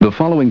The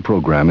following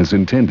program is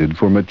intended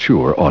for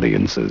mature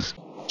audiences.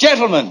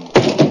 Gentlemen,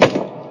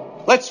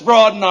 let's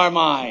broaden our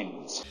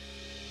minds.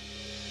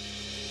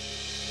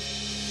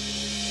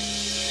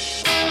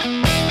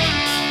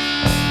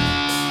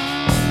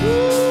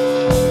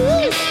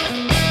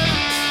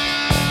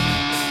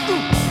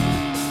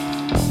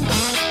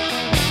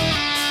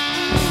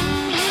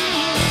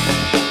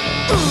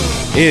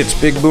 It's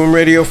Big Boom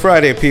Radio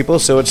Friday, people,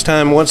 so it's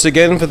time once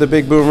again for the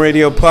Big Boom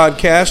Radio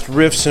podcast,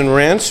 Riffs and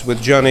Rants, with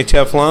Johnny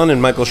Teflon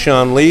and Michael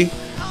Sean Lee.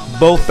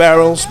 Both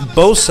barrels,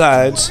 both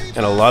sides,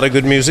 and a lot of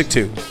good music,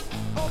 too.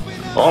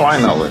 All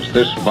I know is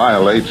this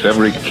violates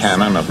every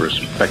canon of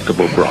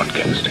respectable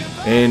broadcasting.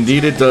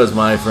 Indeed it does,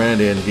 my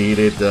friend. Indeed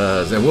it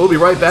does. And we'll be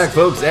right back,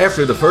 folks,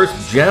 after the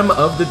first gem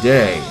of the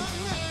day.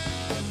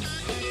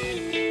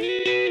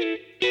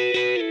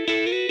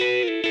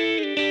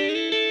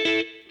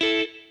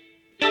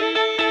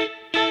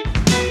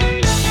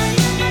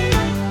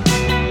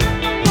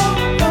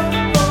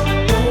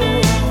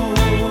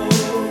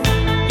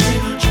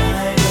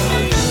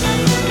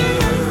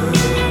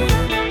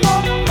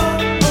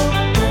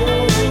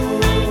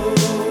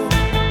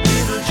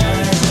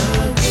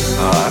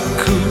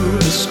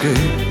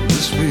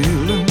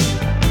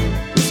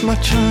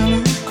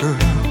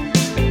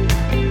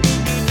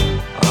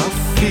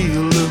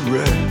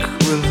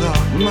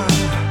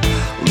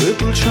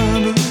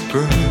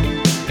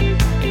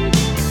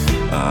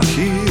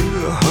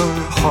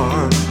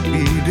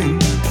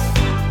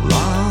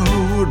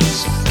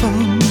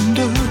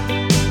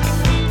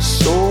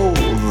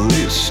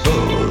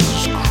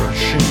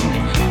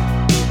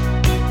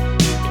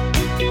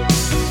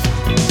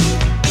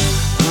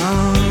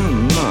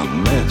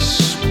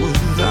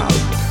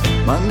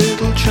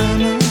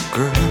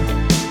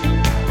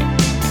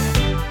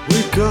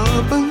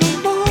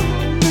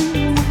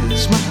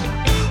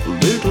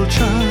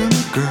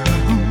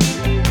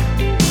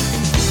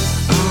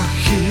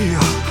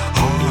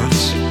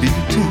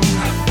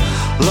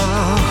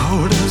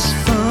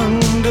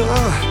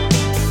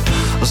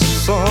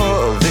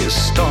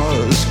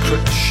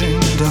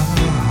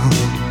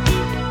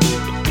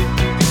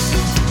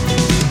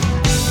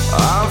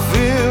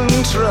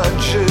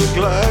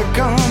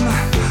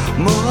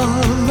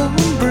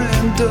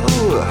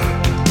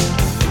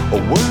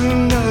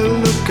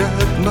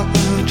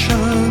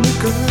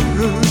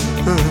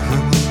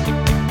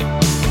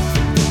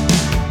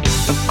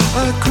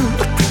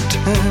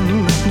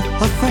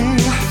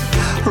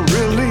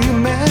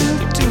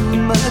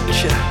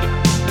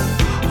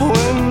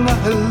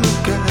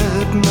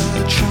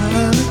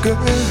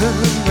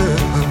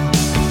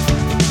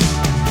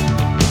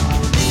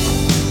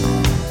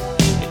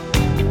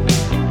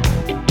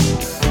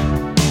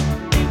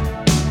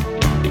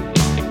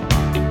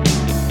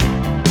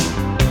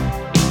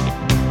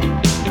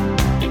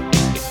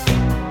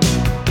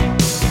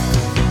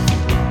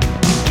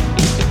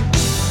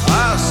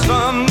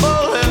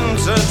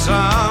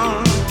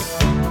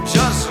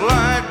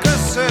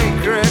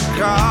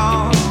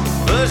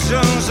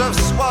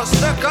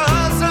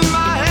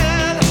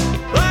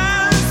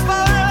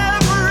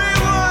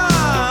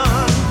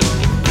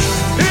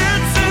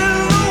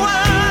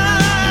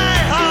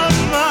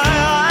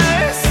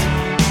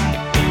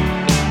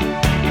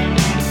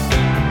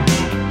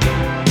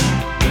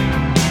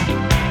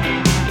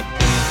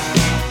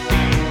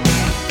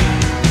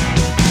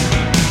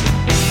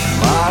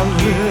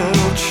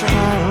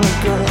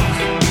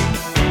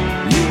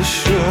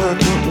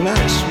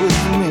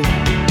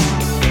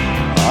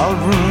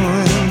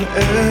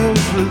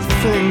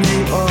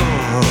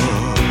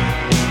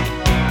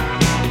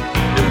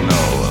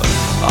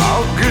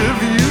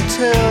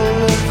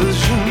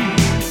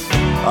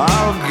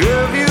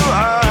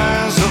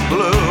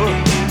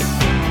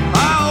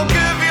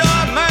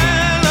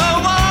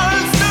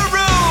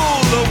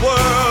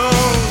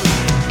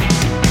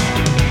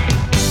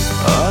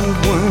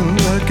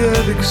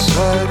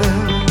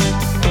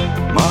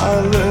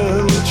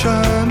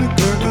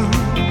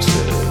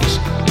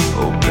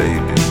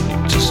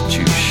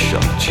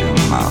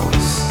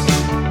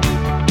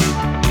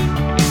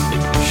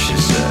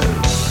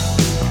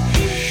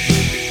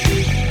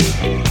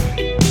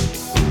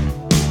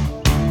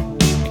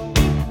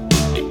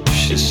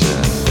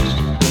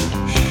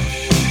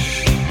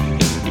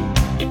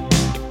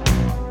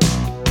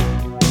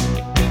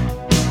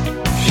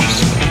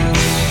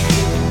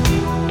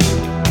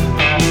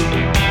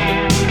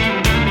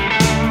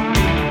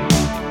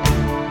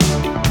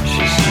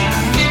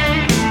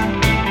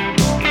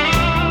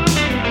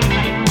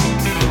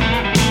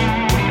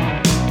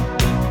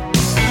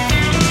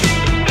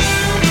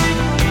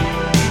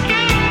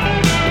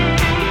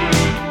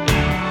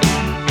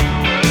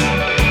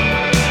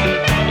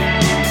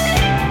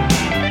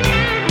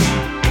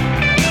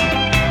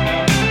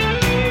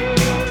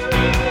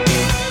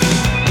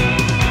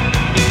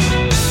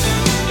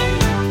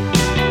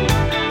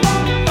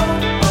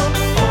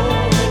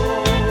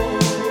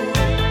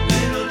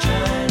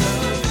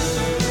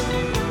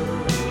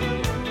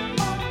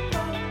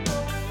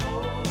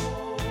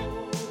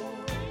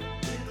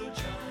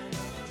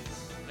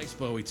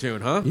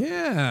 tune, huh?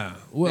 Yeah.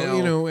 Well, Now-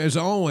 you know, as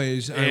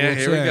always, I Yeah, will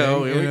here we say,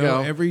 go, here you we know,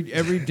 go.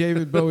 Every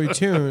David Bowie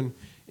tune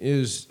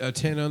is a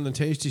 10 on the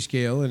tasty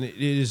scale, and it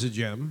is a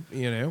gem,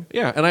 you know.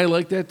 Yeah, and I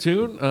like that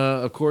tune.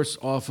 Of course,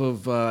 off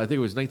of, I think it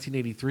was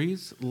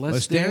 1983's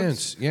Let's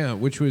Dance. Yeah,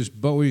 which was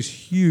Bowie's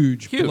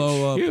huge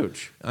blow up.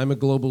 Huge. I'm a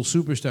Global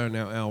Superstar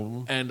Now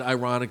album. And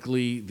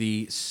ironically,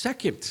 the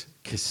second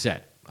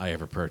cassette I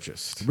ever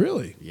purchased.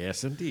 Really?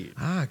 Yes, indeed.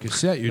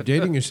 Cassette. You're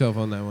dating yourself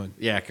on that one.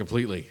 Yeah,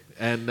 completely.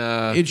 And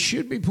It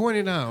should be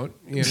pointed out,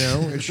 you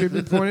know,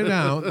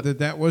 that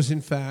that was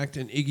in fact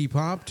an Iggy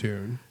Pop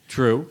tune.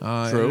 true.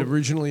 It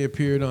originally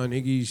appeared on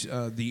Iggy's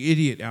The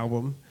Idiot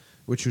album,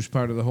 which was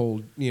part of the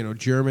whole, you know,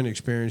 German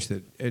experience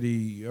that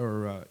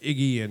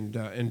Iggy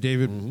and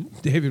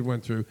David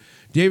went through.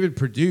 David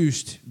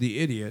produced The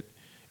Idiot,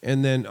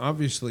 and then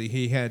obviously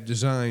he had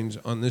designs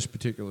on this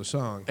particular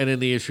song. And in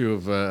the issue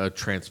of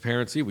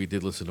transparency, we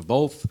did listen to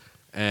both.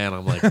 And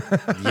I'm like,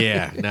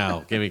 yeah,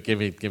 no, give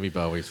me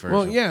Bowie's version.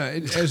 Well, yeah,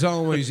 as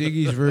always,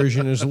 Iggy's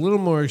version is a little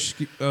more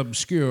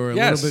obscure, a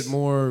Yes. little bit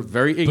more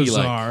Very Iggy-like.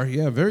 bizarre.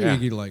 Yeah, very Yeah.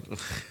 Iggy-like.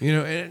 You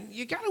know, and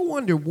you got to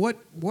wonder what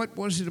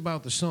was it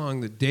about the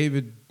song that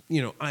David,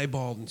 you know,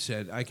 eyeballed and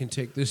said, I can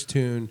take this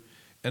tune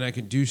and I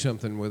can do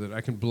something with it. I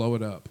can blow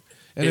it up.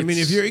 And I mean,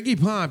 if you're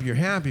Iggy Pop, you're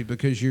happy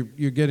because you're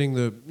getting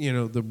the, you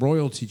know, the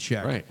royalty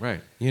check. Right.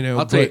 You know,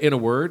 I'll tell you, in a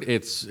word,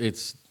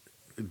 it's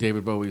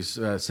David Bowie's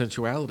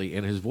sensuality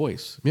and his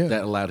voice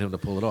that allowed him to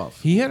pull it off.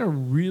 He had a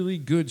really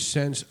good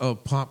sense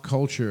of pop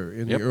culture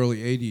in the early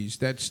 80s.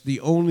 That's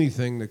the only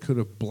thing that could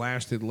have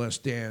blasted Let's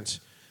Dance,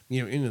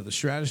 you know, into the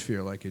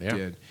stratosphere like it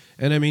did.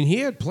 And I mean,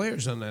 he had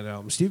players on that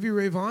album. Stevie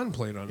Ray Vaughan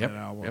played on that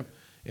album.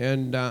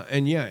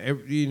 And yeah,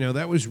 you know,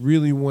 that was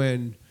really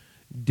when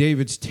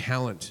David's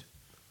talent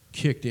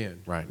kicked in.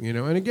 Right. You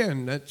know, and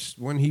again, that's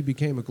when he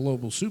became a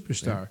global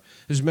superstar.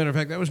 As a matter of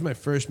fact, that was my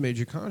first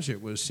major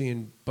concert, was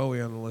seeing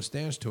Bowie on the Let's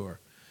Dance tour.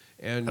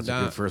 And That's a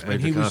good first and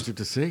major he was- concert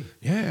to see.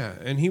 Yeah,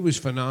 and he was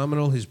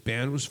phenomenal. His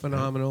band was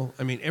phenomenal.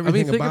 I mean, I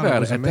everything mean, think about it about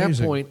was it. At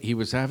amazing. that point, he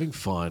was having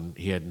fun.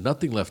 He had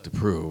nothing left to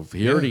prove.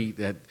 He already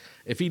had.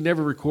 If he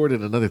never recorded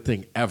another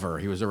thing ever,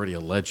 he was already a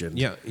legend.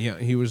 Yeah,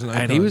 he was an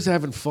icon. And he was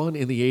having fun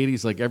in the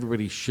 80s like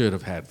everybody should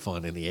have had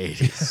fun in the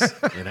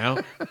 80s, you know?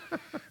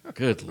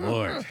 Good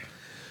Lord.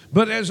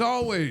 But as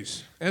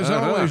always,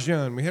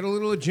 John, we had a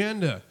little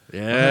agenda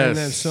behind Yes.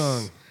 that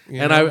song.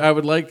 you And know? I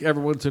would like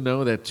everyone to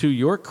know that, to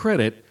your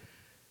credit,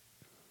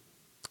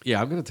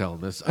 yeah, I'm going to tell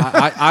him this.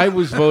 I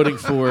was voting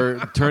for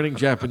Turning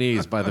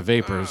Japanese by the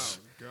Vapors.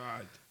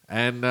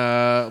 And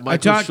Michael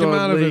talked him Sean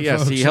out of Lee, it,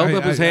 yes, he folks. held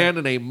up his I- hand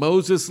in a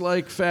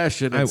Moses-like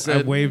fashion and I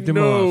said, waved him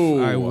no.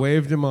 off. I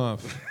waved him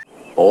off.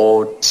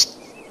 Oh,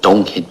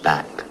 don't hit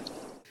back.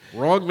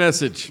 Wrong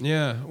message.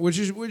 Yeah, which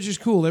is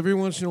cool. Every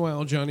once in a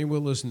while, Johnny will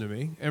listen to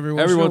me. Every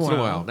Every once once in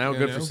a while. Now you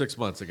good know? for 6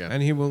 months again.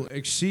 And he will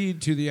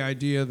accede to the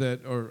idea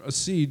that, or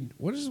accede.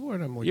 What is the word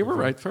I'm looking for? You were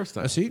right first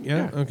time. Accede,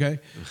 yeah, okay.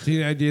 To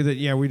the idea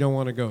that, we don't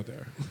want to go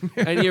there.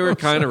 And you were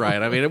kind of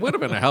right. I mean, it would have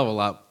been a hell of a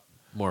lot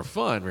more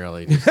fun,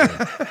 really. just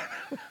to-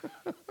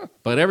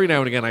 But every now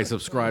and again, I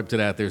subscribe to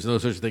that. There's no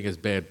such thing as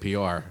bad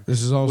PR.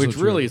 This is also which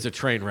true. really is a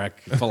train wreck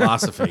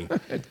philosophy.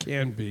 It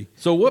can be.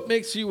 So, what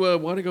makes you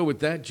want to go with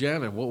that,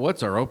 Jen? And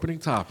what's our opening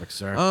topic,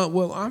 sir?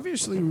 Well,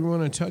 obviously, we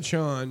want to touch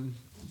on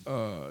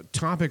a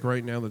topic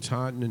right now that's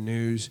hot in the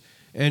news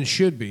and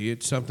should be.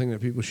 It's something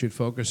that people should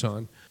focus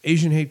on.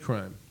 Asian hate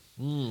crime.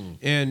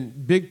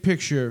 And big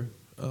picture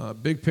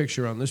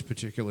on this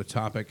particular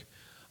topic,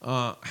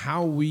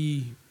 how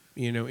we,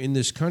 in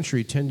this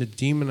country tend to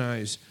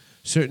demonize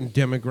certain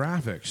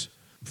demographics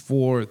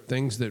for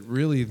things that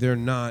really they're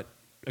not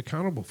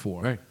accountable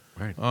for.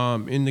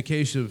 Right. In the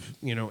case of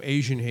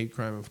Asian hate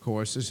crime, of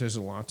course, this has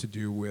a lot to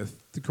do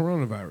with the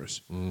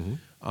coronavirus,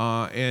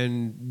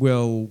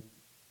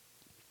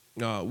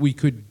 we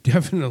could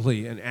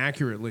definitely and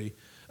accurately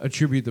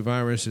attribute the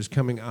virus as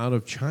coming out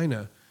of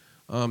China.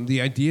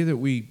 The idea that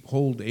we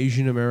hold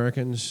Asian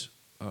Americans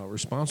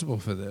responsible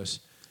for this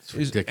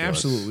is ridiculous.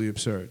 absolutely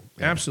absurd.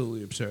 Yeah.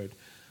 Absolutely absurd.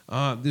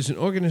 There's an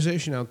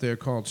organization out there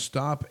called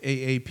Stop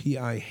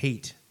AAPI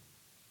Hate.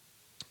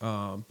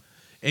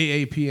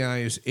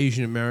 AAPI is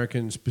Asian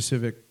American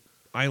Pacific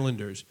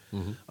Islanders.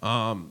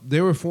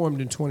 They were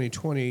formed in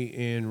 2020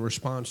 in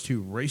response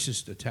to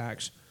racist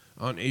attacks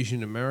on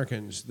Asian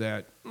Americans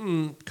that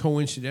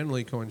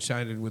coincidentally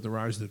coincided with the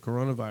rise of the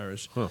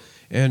coronavirus.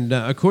 And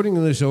according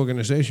to this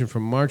organization,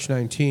 from March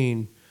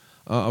 19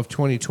 of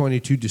 2020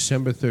 to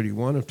December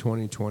 31 of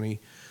 2020,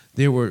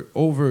 there were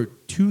over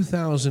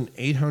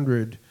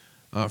 2,800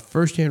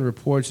 firsthand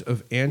reports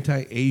of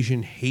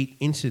anti-Asian hate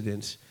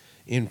incidents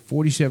in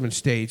 47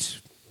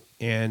 states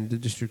and the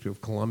District of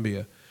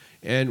Columbia.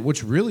 And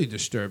what's really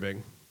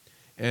disturbing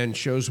and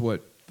shows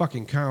what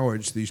fucking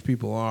cowards these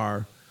people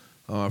are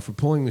for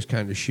pulling this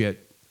kind of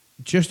shit,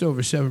 just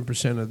over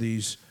 7% of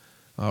these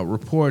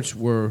reports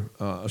were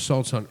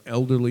assaults on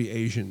elderly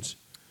Asians.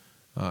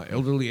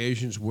 Elderly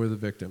Asians were the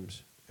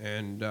victims.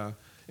 And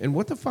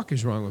what the fuck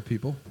is wrong with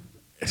people?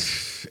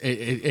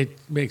 It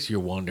makes you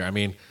wonder. I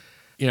mean,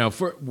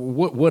 For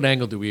what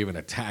angle do we even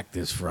attack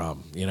this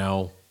from?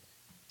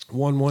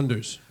 One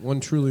wonders. One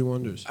truly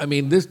wonders. I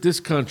mean, this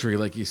country,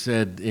 like you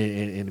said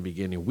in the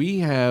beginning, we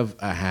have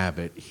a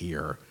habit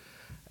here,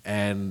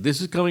 and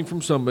this is coming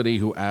from somebody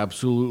who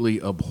absolutely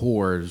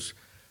abhors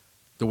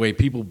the way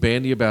people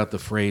bandy about the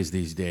phrase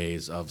these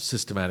days of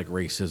systematic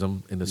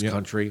racism in this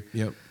country.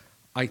 Yep.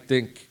 I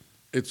think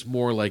it's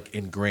more like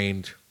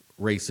ingrained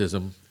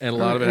racism, and a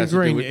lot of it has to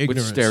do Ingrained with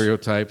ignorance.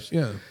 stereotypes.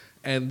 Yeah.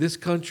 And this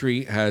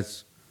country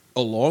has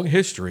a long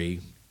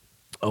history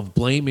of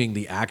blaming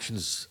the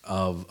actions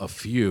of a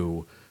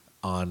few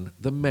on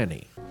the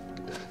many.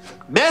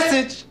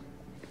 Message!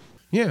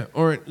 Yeah,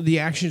 or the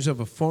actions of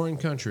a foreign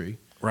country,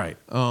 Right.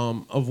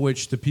 of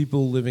which the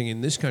people living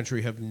in this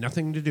country have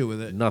nothing to do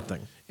with it.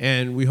 Nothing.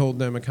 And we hold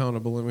them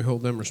accountable and we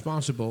hold them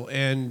responsible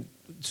and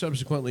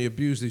subsequently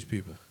abuse these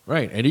people.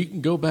 Right. And you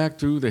can go back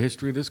through the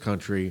history of this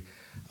country.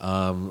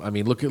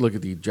 Look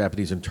at the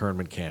Japanese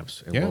internment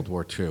camps in World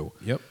War II.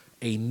 Yep.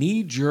 A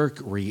knee-jerk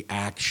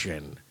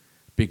reaction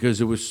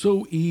because it was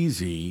so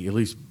easy, at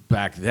least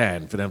back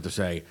then, for them to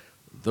say,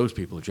 those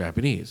people are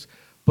Japanese.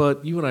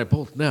 But you and I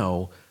both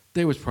know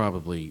there was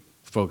probably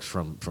folks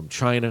from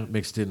China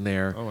mixed in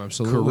there. Oh,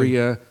 absolutely.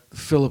 Korea, the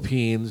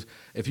Philippines.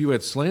 If you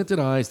had slanted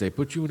eyes, they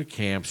put you in a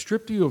camp,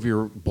 stripped you of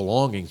your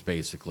belongings,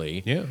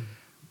 basically. Yeah.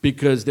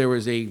 Because there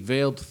was a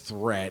veiled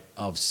threat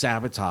of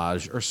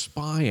sabotage or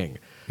spying.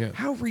 Yeah.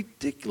 How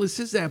ridiculous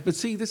is that? But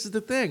see, this is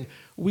the thing.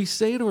 We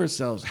say to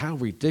ourselves, how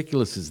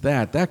ridiculous is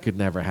that? That could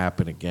never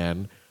happen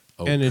again.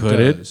 Oh, And it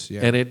could does, it?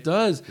 yeah. And it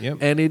does. Yep.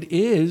 And it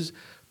is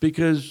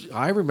because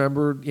I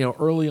remember,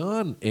 early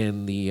on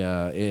in the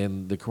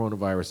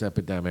coronavirus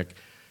epidemic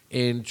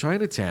in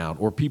Chinatown,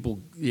 or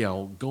people,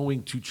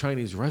 going to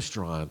Chinese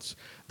restaurants,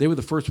 they were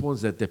the first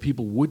ones that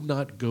people would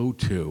not go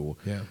to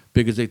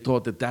because they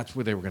thought that that's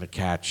where they were going to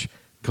catch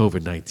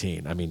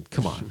COVID-19. I mean,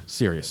 come on,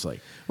 seriously.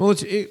 Well,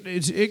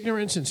 it's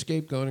ignorance and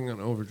scapegoating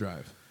on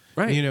overdrive.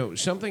 Right.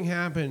 Something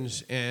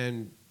happens,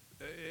 and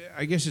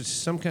I guess it's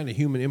some kind of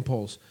human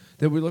impulse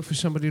that we look for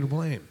somebody to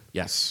blame.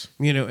 Yes.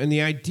 And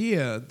the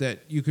idea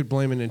that you could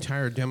blame an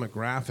entire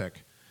demographic,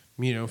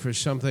 for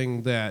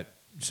something that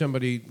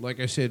somebody, like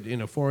I said,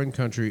 in a foreign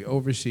country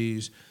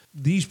overseas,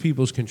 these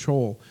people's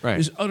control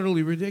is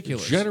utterly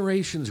ridiculous.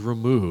 Generations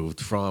removed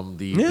from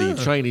the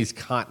Chinese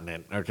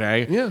continent,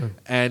 okay? Yeah.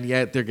 And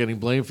yet they're getting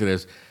blamed for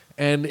this.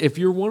 And if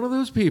you're one of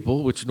those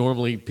people, which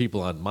normally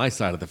people on my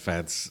side of the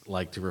fence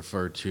like to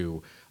refer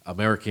to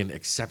American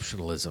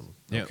exceptionalism,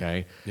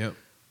 okay? Yep.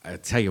 I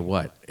tell you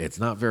what, it's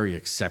not very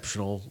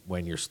exceptional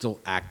when you're still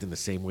acting the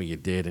same way you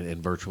did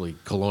in virtually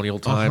colonial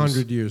times.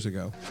 100 years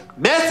ago.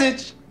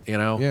 Message!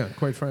 Yeah,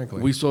 quite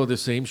frankly. We saw the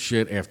same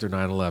shit after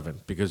 9/11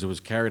 because it was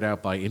carried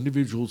out by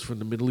individuals from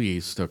the Middle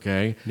East,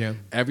 okay? Yeah.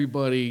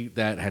 Everybody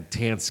that had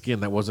tan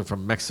skin that wasn't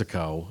from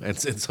Mexico,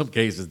 and in some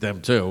cases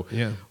them too,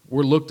 Yeah.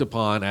 were looked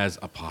upon as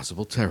a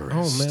possible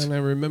terrorist. Oh, man, I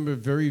remember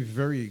very,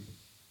 very,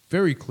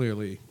 very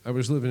clearly. I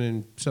was living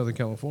in Southern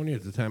California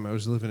at the time. I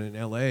was living in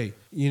L.A.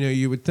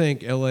 You would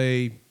think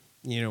L.A.,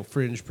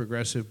 fringe,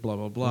 progressive, blah,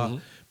 blah, blah. Mm-hmm.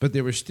 But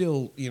there were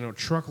still,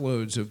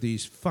 truckloads of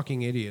these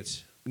fucking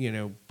idiots,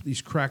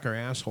 these cracker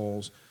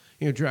assholes,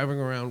 driving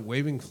around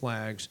waving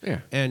flags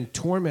and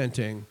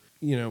tormenting,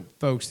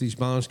 folks, these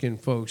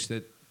brown-skinned folks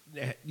that,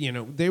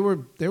 they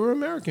were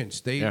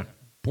Americans. They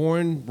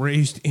born,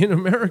 raised in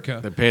America.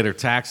 They pay their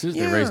taxes.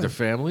 They raise their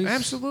families.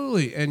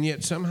 Absolutely. And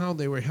yet somehow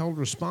they were held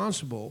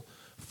responsible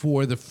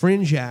for the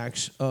fringe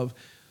acts of,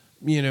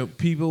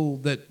 people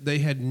that they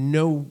had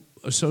no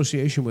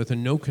association with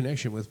and no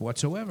connection with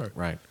whatsoever.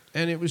 Right.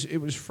 And it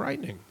was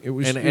frightening. It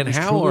was And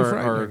how truly are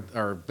frightening.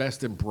 our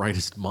best and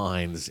brightest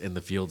minds in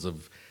the fields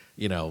of,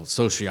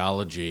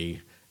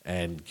 sociology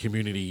and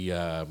community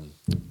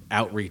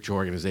outreach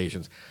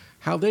organizations,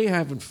 how they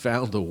haven't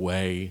found a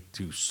way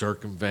to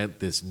circumvent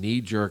this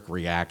knee-jerk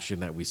reaction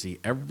that we see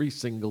every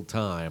single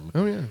time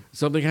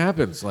something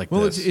happens like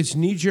Well, this. it's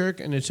knee-jerk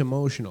and it's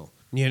emotional,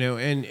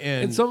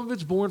 and some of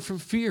it's born from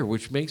fear,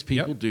 which makes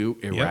people do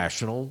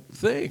irrational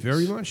things.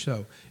 very much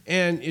so.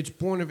 And it's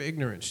born of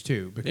ignorance,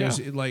 too, because,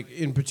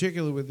 in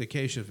particular with the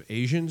case of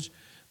Asians,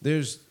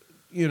 there's,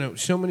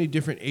 so many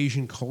different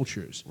Asian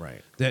cultures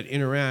that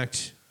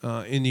interact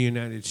in the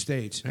United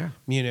States. Yeah.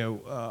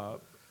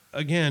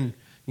 Again,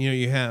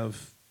 you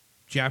have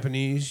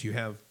Japanese, you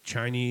have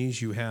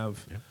Chinese, you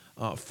have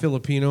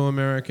Filipino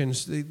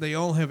Americans. They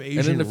all have Asian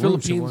And in the roots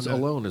and Philippines whatnot.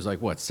 alone,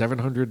 there's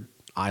 700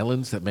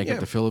 islands that make up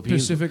the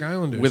Philippines. Pacific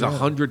Islanders, with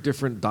 100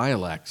 different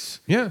dialects.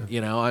 Yeah.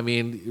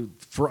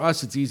 For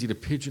us, it's easy to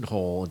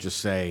pigeonhole and just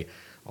say,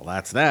 well,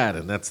 that's that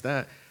and that's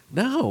that.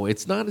 No,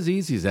 it's not as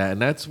easy as that.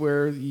 And that's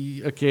where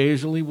you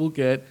occasionally we'll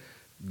get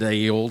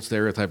the old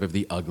stereotype of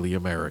the ugly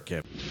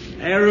American.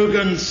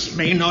 Arrogance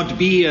may not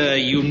be a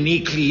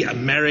uniquely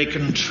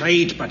American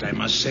trait, but I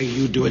must say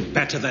you do it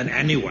better than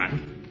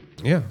anyone.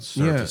 Yeah.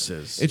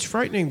 Surfaces. Yeah. It's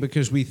frightening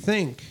because we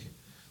think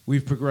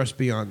we've progressed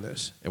beyond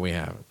this. And we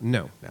haven't.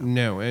 No.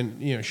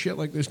 And, shit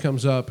like this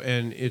comes up,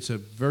 and it's a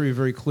very,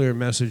 very clear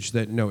message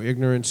that,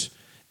 ignorance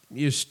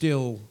is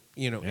still,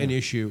 an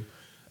issue.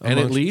 And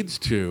it leads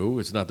to,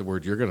 it's not the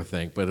word you're going to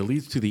think, but it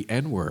leads to the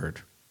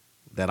N-word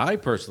that I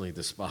personally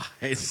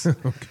despise.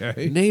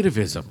 Okay.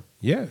 Nativism.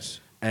 Yes.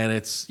 And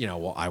it's,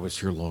 well, I was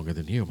here longer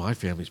than you. My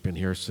family's been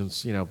here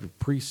since,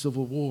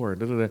 pre-Civil War.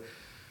 Da, da, da.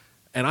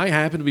 And I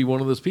happen to be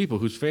one of those people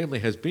whose family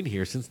has been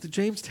here since the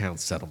Jamestown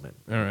settlement.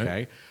 All right.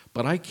 Okay?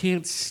 But I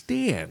can't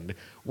stand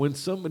when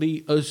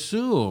somebody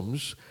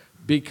assumes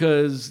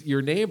because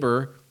your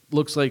neighbor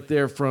looks like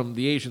they're from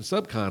the Asian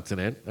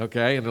subcontinent,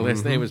 okay, and their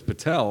last name is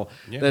Patel,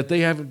 that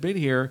they haven't been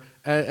here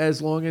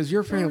as long as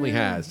your family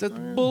has. That's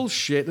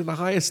bullshit in the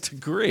highest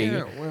degree.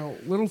 Yeah, well,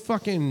 little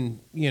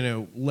fucking,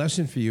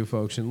 lesson for you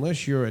folks.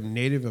 Unless you're a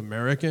Native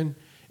American,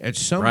 at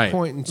some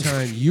point in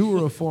time, you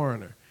were a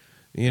foreigner,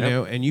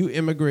 and you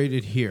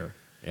immigrated here.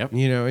 Yep.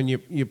 And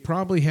you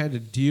probably had to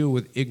deal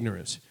with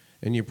ignorance,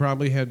 and you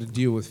probably had to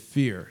deal with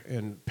fear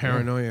and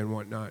paranoia and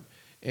whatnot.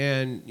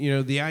 And,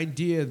 the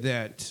idea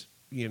that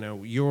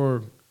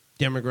your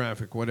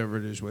demographic, whatever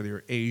it is, whether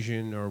you're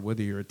Asian or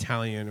whether you're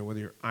Italian or whether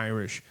you're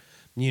Irish,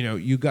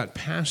 you got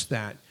past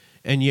that,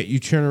 and yet you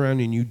turn around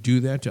and you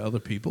do that to other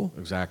people.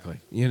 Exactly.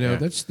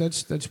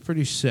 That's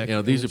pretty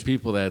sick. These are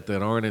people that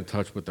aren't in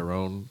touch with their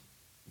own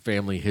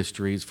family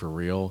histories for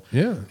real.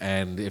 Yeah.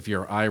 And if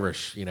you're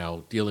Irish,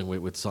 dealing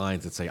with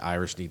signs that say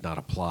Irish need not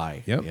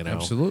apply. Yep,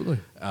 absolutely.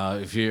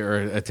 If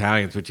you're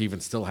Italians, which even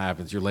still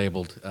happens, you're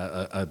labeled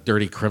a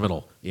dirty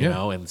criminal, you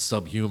know, and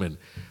subhuman.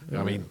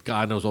 I mean,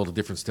 God knows all the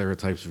different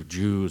stereotypes of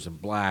Jews and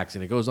blacks,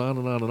 and it goes on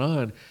and on and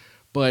on.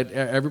 But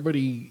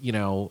everybody,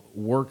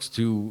 works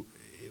to,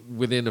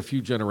 within a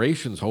few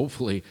generations,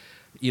 hopefully,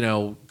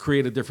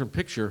 create a different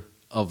picture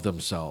of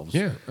themselves.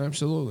 Yeah,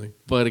 absolutely.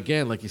 But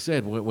again, like you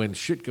said, when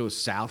shit goes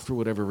south for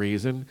whatever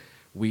reason,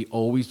 we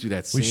always do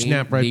that same We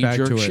snap right back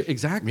to it.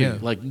 Exactly. Yeah.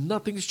 Like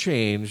nothing's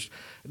changed.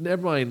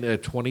 Never mind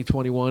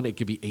 2021, it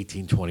could be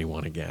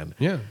 1821 again.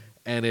 Yeah.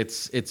 And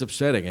it's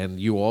upsetting. And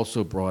you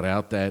also brought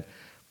out that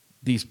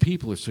these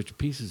people are such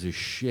pieces of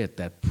shit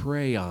that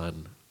prey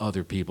on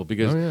other people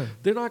because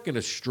they're not going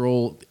to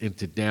stroll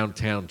into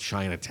downtown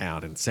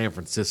Chinatown in San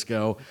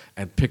Francisco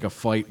and pick a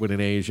fight with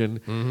an Asian.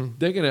 Mm-hmm.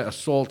 They're going to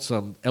assault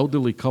some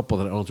elderly couple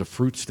that owns a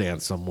fruit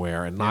stand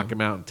somewhere and knock him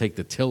out and take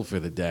the till for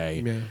the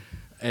day. Yeah.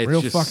 It's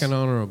real just, fucking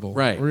honorable.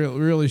 Right.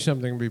 Really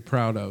something to be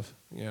proud of.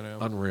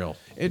 Unreal.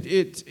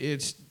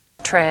 It's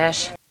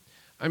trash.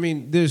 I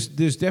mean, there's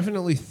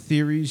definitely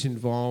theories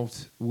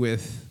involved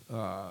with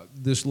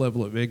this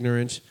level of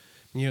ignorance,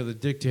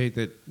 that dictate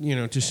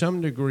that, to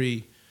some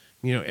degree,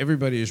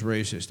 everybody is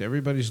racist.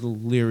 Everybody's a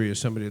little leery of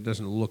somebody that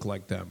doesn't look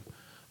like them.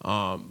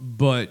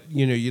 But,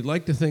 you'd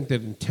like to think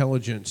that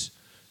intelligence,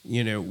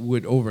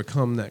 would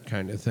overcome that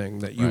kind of thing,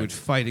 that you would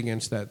fight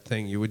against that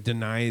thing, you would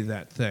deny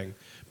that thing.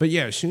 But,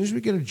 as soon as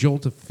we get a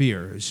jolt of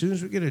fear, as soon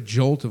as we get a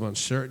jolt of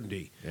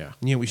uncertainty,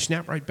 we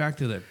snap right back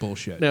to that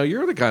bullshit. Now,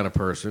 you're the kind of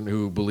person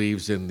who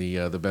believes in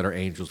the better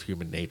angel's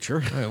human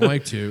nature. I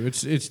like to.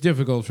 It's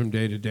difficult from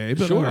day to day,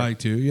 but Sure. I like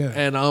to, yeah.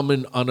 And I'm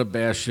an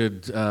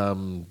unabashed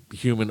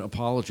human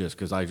apologist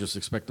because I just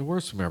expect the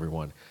worst from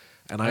everyone.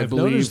 And I I've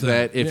believe noticed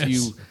that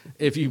that,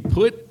 if you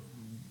put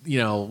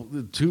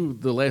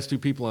the last two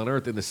people on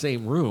Earth in the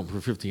same room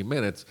for 15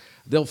 minutes,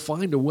 they'll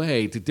find a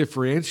way to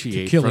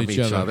differentiate To kill from each each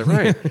other. other.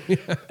 Right.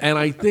 And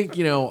I think,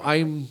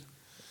 I'm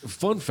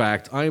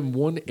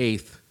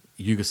 1/8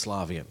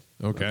 Yugoslavian.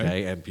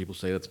 Okay. And people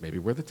say that's maybe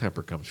where the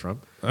temper comes from.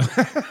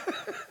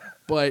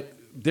 But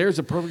there's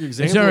a perfect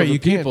example. It's all right. of the You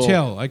can't people,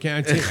 tell. I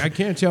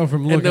can't tell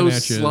from looking and those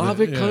at you.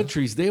 Slavic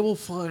countries, they will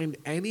find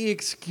any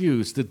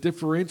excuse to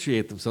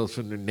differentiate themselves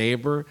from their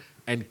neighbor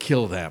and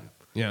kill them.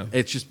 Yeah.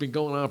 It's just been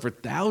going on for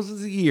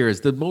thousands of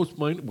years. The most,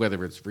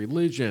 whether it's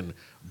religion,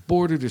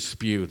 border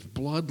disputes,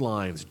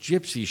 bloodlines,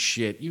 gypsy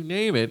shit, you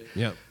name it.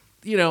 Yeah.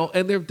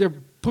 And they're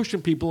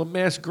pushing people in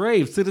mass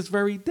graves to this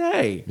very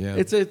day. Yeah.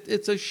 It's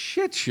a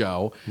shit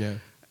show. Yeah.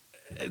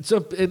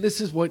 And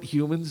this is what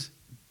humans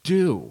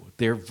do.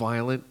 They're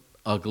violent,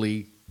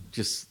 ugly,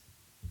 just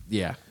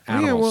animals.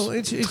 Yeah, well,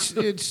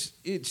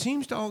 it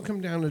seems to all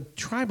come down to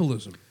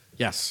tribalism.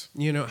 Yes.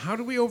 How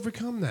do we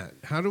overcome that?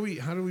 How do we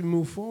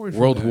move forward?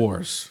 World from that?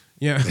 wars.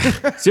 Yeah.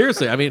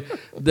 Seriously, I mean,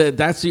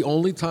 that's the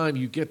only time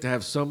you get to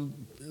have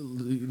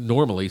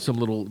normally some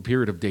little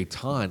period of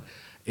détente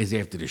is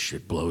after this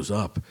shit blows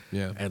up.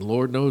 Yeah. And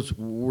Lord knows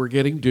we're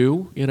getting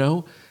due,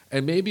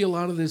 and maybe a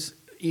lot of this,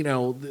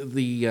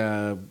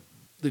 the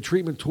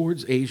treatment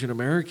towards Asian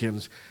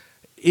Americans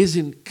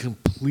isn't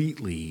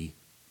completely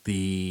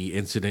the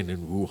incident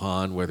in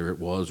Wuhan, whether it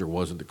was or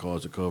wasn't the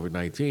cause of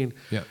COVID-19.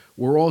 Yeah.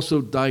 We're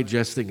also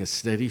digesting a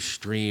steady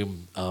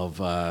stream of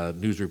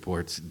news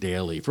reports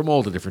daily from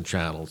all the different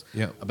channels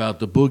about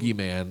the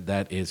boogeyman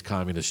that is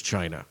communist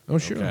China. Oh,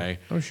 sure. Okay?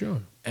 Oh,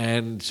 sure.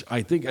 And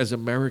I think as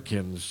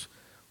Americans,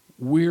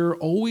 we're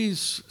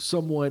always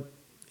somewhat,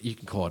 you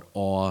can call it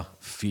awe,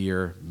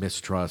 fear,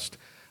 mistrust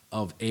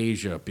of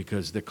Asia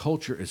because the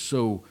culture is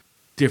so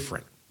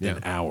different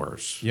than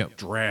ours. Yep.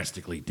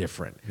 Drastically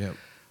different. Yep.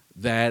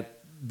 That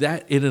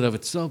in and of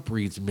itself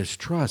breeds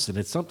mistrust, and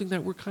it's something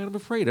that we're kind of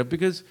afraid of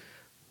because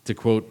To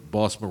quote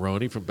Boss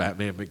Maroney from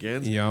Batman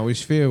Begins, You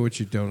always fear what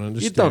you don't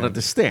understand. you don't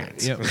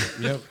understand.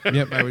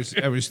 Yep.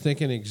 I was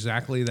thinking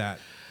exactly that.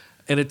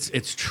 And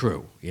it's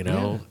true, you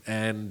know?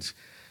 And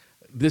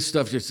this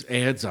stuff just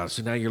adds on.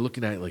 So now you're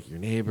looking at like your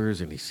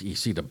neighbors, and you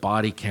see the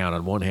body count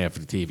on one half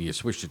of the TV. You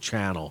switch the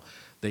channel,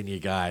 then you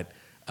got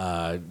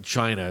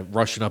China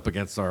rushing up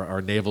against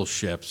our naval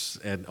ships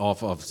and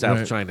off of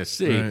South China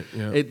Sea. Right,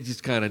 yeah. It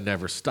just kind of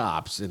never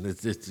stops, and it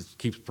just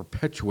keeps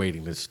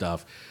perpetuating this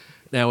stuff.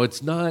 Now,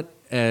 it's not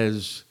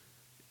as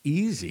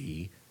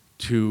easy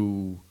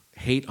to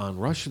hate on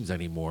Russians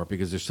anymore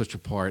because they're such a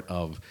part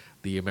of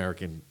the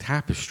American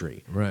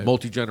tapestry, Right.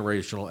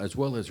 multi-generational as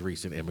well as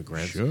recent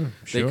immigrants. Sure.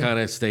 They kind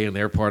of stay in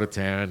their part of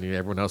town, and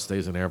everyone else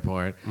stays in their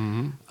part.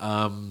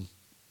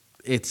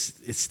 It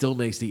still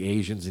makes the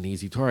Asians an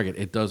easy target.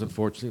 It does,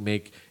 unfortunately,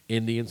 make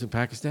Indians and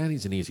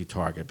Pakistanis an easy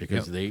target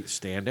because they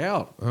stand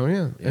out. Oh,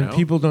 yeah. You And know?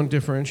 people don't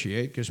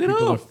differentiate because They people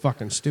don't. are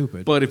fucking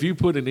stupid. But if you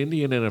put an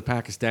Indian and a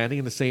Pakistani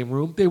in the same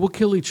room, they will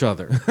kill each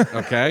other.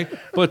 Okay,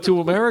 but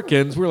to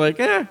Americans, we're like,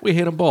 we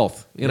hate them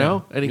both, you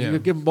know, and you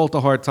give them both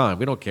a hard time.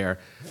 We don't care.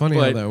 Funny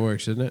But how that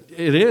works, isn't it?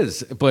 It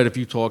is. But if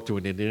you talk to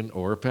an Indian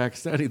or a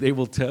Pakistani, they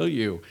will tell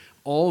you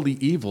all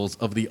the evils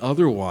of the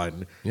other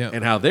one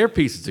and how they're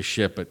pieces of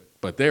shit,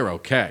 but they're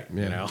okay.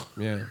 Yeah. You know,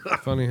 Yeah.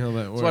 Funny how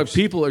that works. that's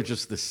why people are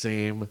just the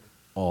same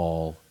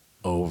all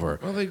over.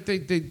 Well,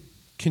 they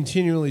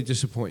continually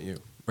disappoint you.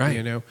 Right,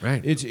 You know?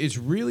 right. It's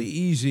really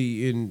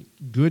easy in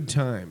good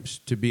times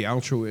to be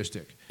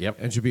altruistic. Yep.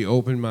 And to be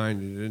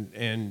open-minded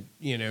and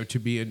you know, to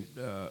be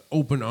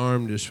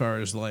open-armed as far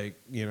as like,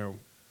 you know,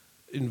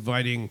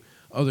 inviting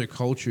other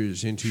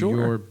cultures into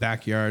your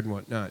backyard and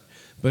whatnot.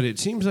 But it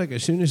seems like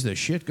as soon as the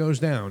shit goes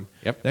down,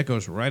 that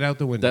goes right out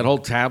the window. That whole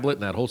tablet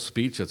and that whole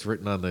speech that's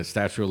written on the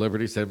Statue of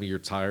Liberty said me, you're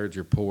tired,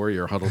 you're poor,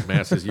 you're huddled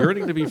masses,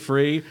 yearning to be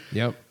free.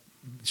 Yep.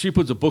 She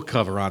puts a book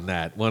cover on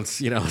that once,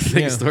 you know,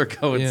 things start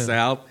going Yeah.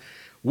 south,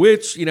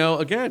 which, you know,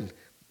 again,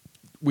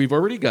 we've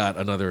already got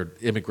another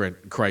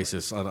immigrant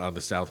crisis on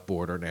the south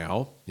border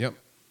now. Yep.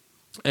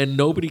 And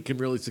nobody can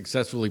really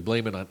successfully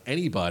blame it on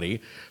anybody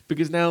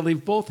because now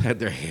they've both had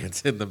their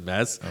hands in the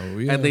mess. Oh,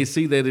 yeah. And they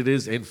see that it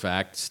is, in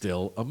fact,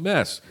 still a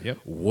mess. Yep.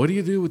 What do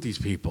you do with these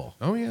people?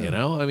 Oh, yeah. You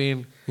know, I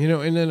mean, You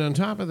know, and then on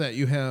top of that,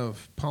 you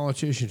have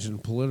politicians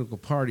and political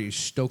parties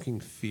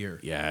stoking fear.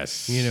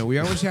 yes. You know, we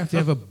always have to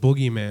have a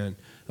boogeyman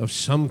of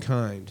some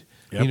kind.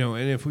 Yep. You know,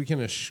 and if we can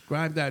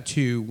ascribe that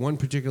to one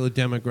particular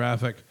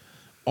demographic,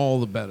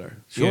 all the better.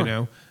 Sure. You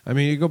know, I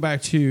mean, you go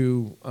back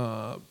to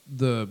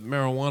the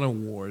marijuana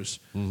wars,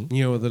 you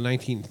know, the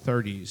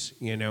 1930s,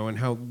 you know, and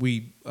how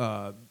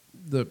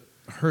the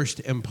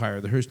Hearst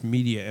Empire, the Hearst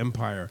media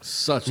empire.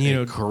 Such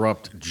you a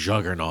corrupt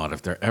juggernaut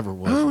if there ever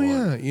was Oh, one.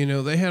 yeah. You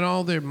know, they had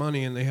all their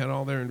money and they had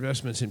all their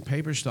investments in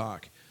paper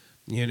stock,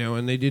 you know,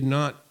 and they did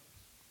not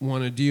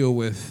want to deal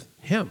with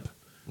hemp,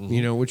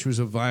 you know, which was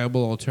a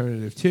viable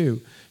alternative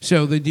too.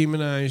 So they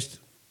demonized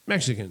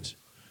Mexicans.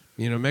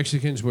 You know,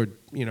 Mexicans were,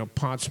 you know,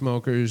 pot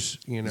smokers,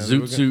 you know.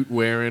 Zoot suit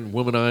wearing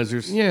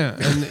womanizers. Yeah,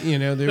 and, you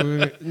know, they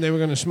were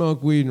going to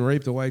smoke weed and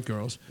rape the white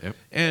girls. Yep.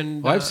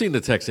 And Well, I've seen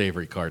the Tex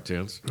Avery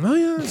cartoons. Oh,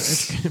 yeah.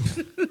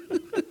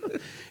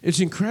 It's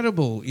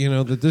incredible, you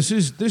know, that this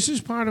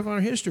is part of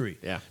our history.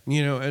 Yeah.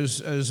 You know,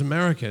 as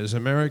America, as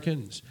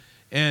Americans.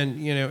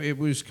 And, you know, it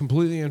was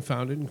completely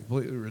unfounded and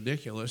completely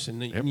ridiculous.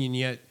 And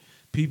yet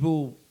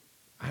people,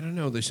 I don't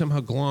know, they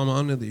somehow glom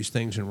onto these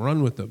things and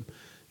run with them,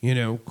 you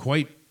know,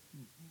 quite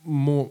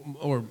more,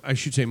 or I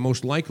should say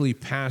most likely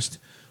past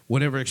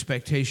whatever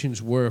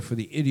expectations were for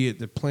the idiot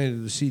that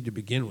planted the seed to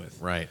begin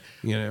with. Right.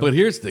 You know? But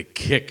here's the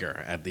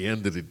kicker at the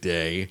end of the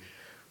day.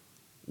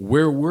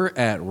 Where we're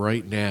at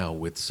right now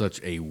with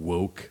such a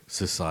woke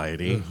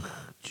society.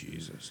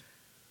 Jesus.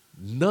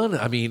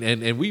 I mean,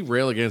 and we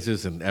rail against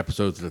this in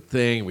episodes of The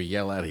Thing. We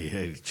yell at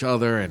each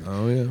other. And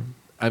Oh, yeah.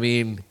 I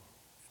mean,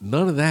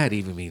 none of that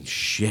even means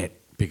shit.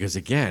 Because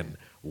again,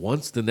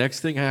 once the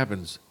next thing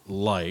happens,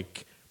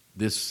 like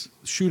this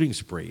shooting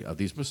spree of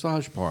these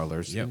massage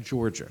parlors in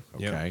Georgia,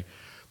 okay? Yep.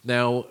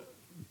 Now,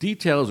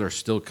 details are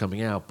still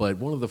coming out, but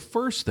one of the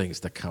first things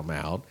to come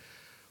out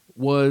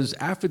was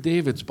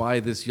affidavits by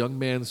this young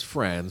man's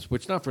friends,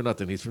 which not for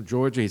nothing, he's from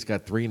Georgia, he's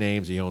got 3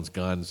 names, he owns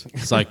guns,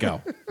 psycho.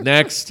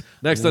 Next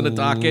on the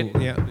docket.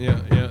 Yeah,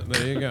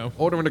 there you go.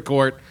 Order him to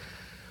court.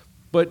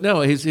 But no,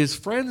 his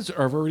friends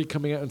are already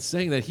coming out and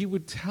saying that he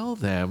would tell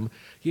them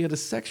he had a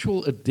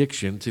sexual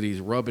addiction to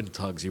these rub and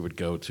tugs he would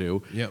go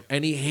to. Yep.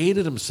 And he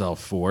hated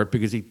himself for it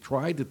because he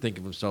tried to think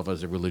of himself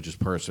as a religious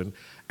person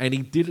and he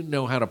didn't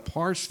know how to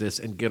parse this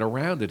and get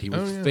around it. He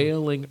was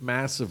failing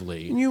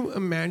massively. Can you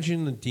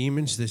imagine the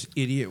demons this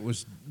idiot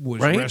was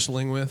Right?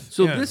 wrestling with?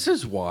 So Yeah. this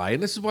is why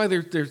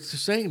they're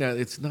saying that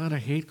it's not a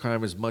hate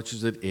crime as much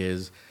as it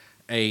is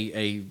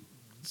a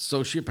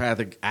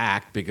sociopathic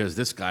act because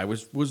this guy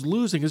was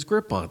losing his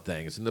grip on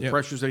things and the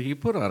pressures that he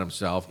put on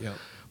himself. Yep.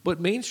 But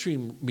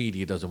mainstream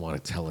media doesn't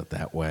want to tell it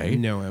that way.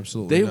 No,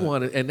 absolutely They not.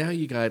 want it, and now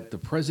you got the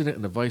president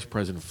and the vice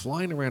president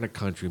flying around the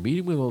country,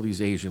 meeting with all these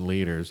Asian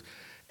leaders.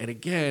 And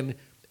again,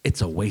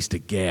 it's a waste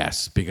of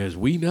gas because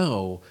we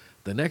know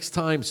the next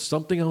time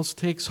something else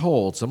takes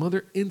hold, some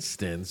other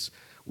instance,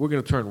 we're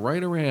going to turn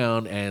right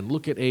around and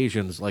look at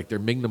Asians like they're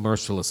Ming the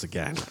Merciless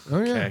again.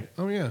 Oh, yeah. Okay?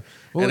 Oh, yeah.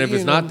 And if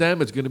it's not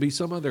them, it's going to be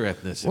some other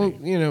ethnicity.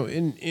 Well,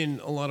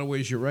 in a lot of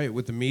ways, you're right.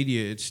 With the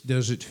media,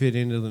 does it fit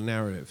into the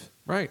narrative?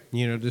 Right.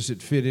 Does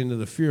it fit into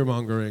the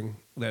fear-mongering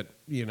that,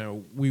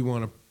 we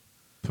want to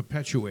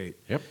perpetuate?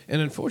 Yep.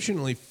 And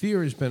unfortunately,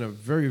 fear has been a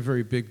very,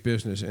 very big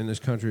business in this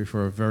country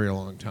for a very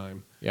long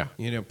time. Yeah.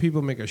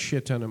 People make a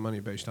shit ton of money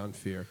based on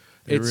fear.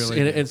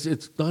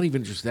 It's not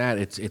even just that.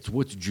 It's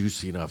what's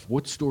juicy enough.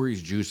 What story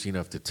is juicy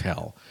enough to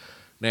tell?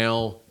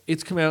 Now,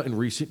 it's come out in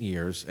recent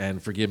years,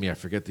 and forgive me, I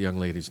forget the young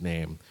lady's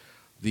name.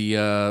 The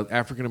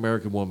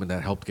African-American woman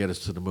that helped get us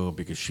to the moon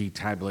because she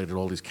tabulated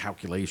all these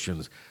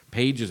calculations,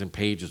 pages and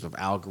pages of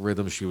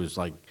algorithms. She was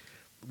like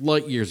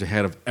light years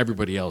ahead of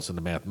everybody else in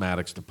the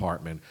mathematics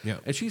department. Yeah.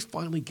 And she's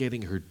finally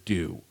getting her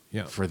due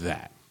for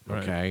that,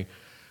 Right.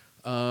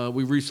 okay?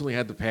 We recently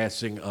had the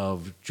passing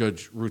of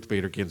Judge Ruth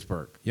Bader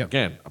Ginsburg. Yep.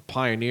 Again, a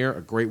pioneer,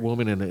 a great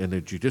woman in the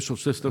judicial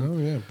system. Oh,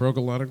 yeah. Broke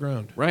a lot of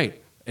ground.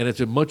 Right. And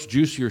it's a much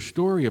juicier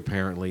story,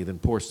 apparently, than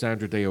poor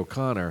Sandra Day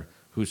O'Connor,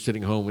 who's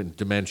sitting home in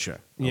dementia,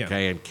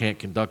 okay, and can't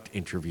conduct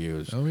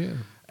interviews. Oh, yeah.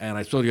 And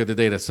I saw the other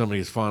day that somebody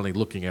is finally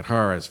looking at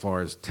her as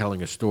far as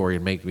telling a story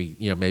and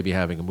maybe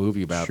having a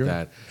movie about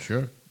that.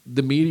 Sure.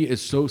 The media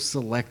is so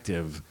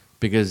selective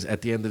because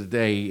at the end of the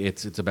day,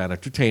 it's about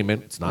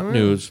entertainment, it's not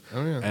news,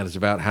 and it's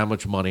about how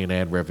much money and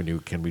ad revenue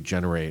can we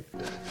generate.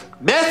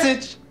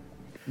 Message.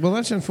 Well,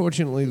 that's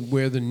unfortunately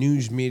where the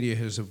news media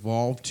has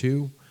evolved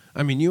to.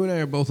 I mean, you and I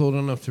are both old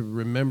enough to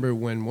remember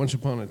when once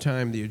upon a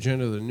time the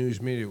agenda of the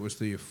news media was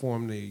to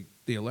form the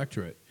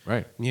electorate.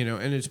 Right.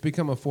 And it's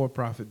become a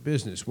for-profit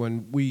business.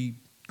 When we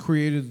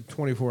created the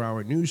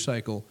 24-hour news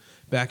cycle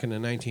back in the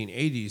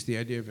 1980s, the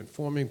idea of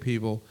informing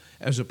people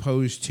as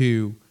opposed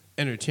to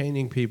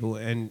entertaining people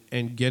and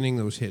getting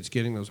those hits,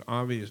 getting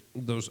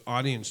those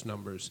audience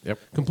numbers,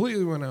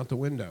 completely went out the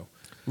window.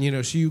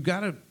 So you got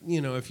to,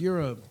 if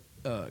you're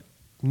a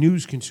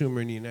news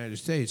consumer in the United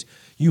States,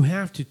 you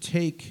have to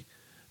take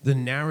the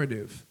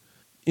narrative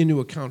into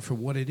account for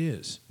what it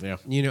is. Yeah.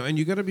 And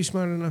you got to be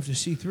smart enough to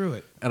see through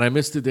it. And I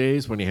miss the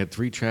days when you had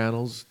 3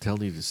 channels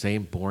telling you the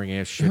same boring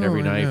ass shit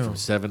every night from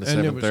 7 to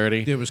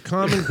 7:30. There was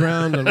common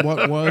ground on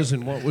what was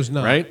and what was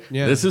not. Right?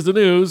 Yeah. This is the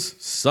news.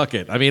 Suck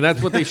it. I mean,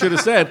 that's what they should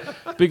have said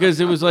because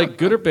it was like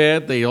good or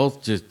bad. They all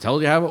just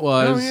tell you how it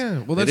was. Oh, yeah.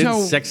 Well, they that's didn't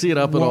how sexy it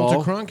up at all.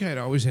 Walter Cronkite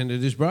always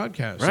ended his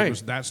broadcast.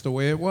 Right. That's the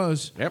way it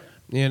was. Yep.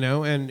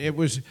 And it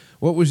was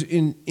what was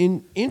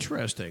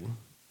interesting,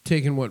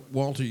 taking what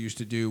Walter used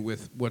to do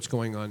with what's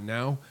going on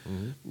now.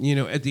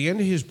 Mm-hmm. At the end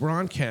of his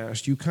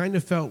broadcast, you kind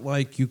of felt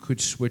like you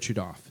could switch it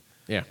off.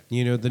 Yeah.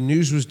 The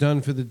news was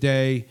done for the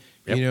day.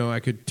 Yep. I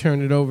could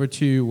turn it over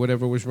to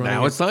whatever was running.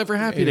 Now it's time for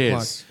Happy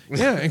Days.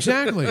 Yeah,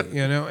 exactly.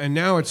 And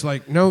now it's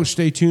like, no,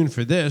 stay tuned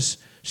for this,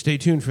 stay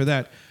tuned for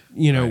that.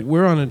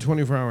 We're on a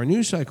 24-hour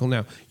news cycle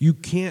now. You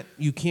can't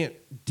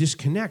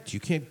disconnect. You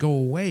can't go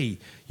away.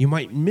 You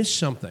might miss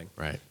something.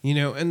 Right.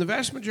 And the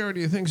vast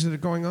majority of things that are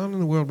going on in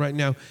the world right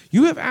now,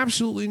 you have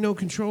absolutely no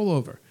control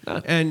over.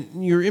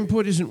 And your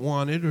input isn't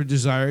wanted or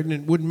desired, and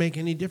it wouldn't make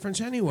any difference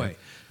anyway.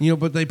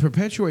 But they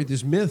perpetuate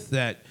this myth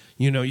that,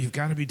 you've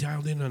got to be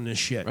dialed in on this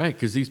shit. Right,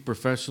 because these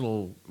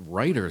professional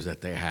writers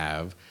that they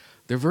have,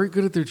 they're very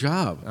good at their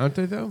job. Aren't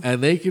they, though?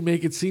 And they can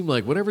make it seem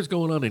like whatever's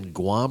going on in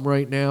Guam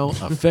right now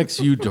affects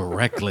you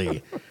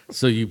directly.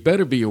 So you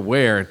better be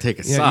aware and take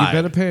a side. Yeah, you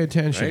better pay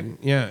attention. Right?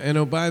 Yeah, and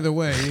oh, by the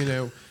way,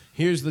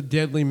 here's the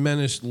deadly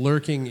menace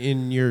lurking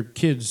in your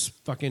kid's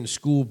fucking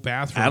school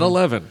bathroom. At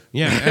 11.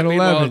 Yeah, at 11.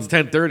 Meanwhile, it's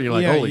 10:30. You're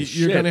like, holy shit.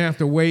 You're going to have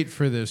to wait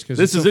for this.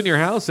 This is in your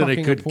house and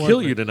it could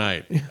kill you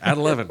tonight at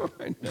 11.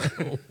 I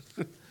know.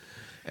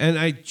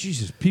 And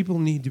Jesus, people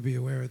need to be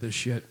aware of this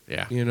shit.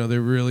 Yeah. They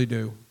really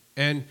do.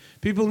 And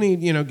people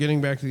need,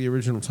 getting back to the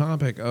original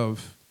topic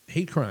of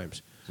hate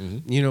crimes,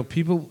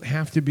 people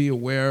have to be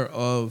aware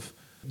of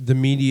the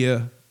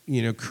media,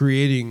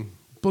 creating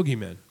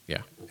boogeymen.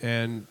 Yeah.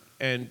 And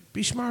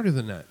be smarter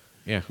than that.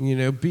 Yeah.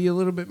 Be a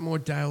little bit more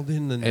dialed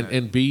in than that.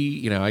 And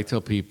be, I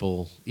tell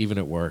people, even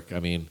at work, I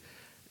mean,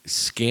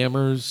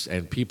 scammers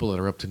and people that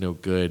are up to no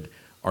good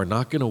are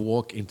not going to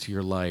walk into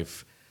your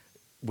life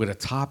with a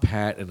top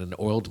hat and an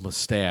oiled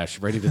mustache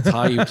ready to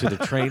tie you to the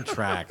train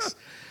tracks.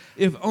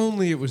 If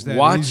only it was that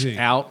Watch easy.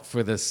 out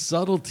for the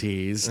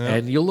subtleties,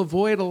 and you'll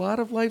avoid a lot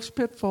of life's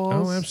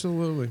pitfalls. Oh,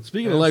 absolutely.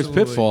 Speaking of life's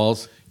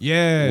pitfalls,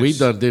 yes, we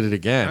done did it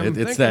again. I'm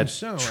It's that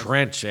so.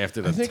 trench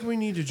after the. I think we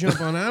need to jump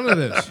on out of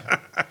this.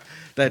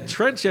 That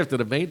trench after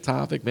the main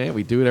topic, man.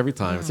 We do it every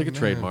time. It's like a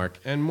trademark.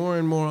 And more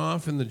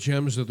often, the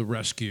gems of the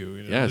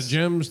rescue. Yes. The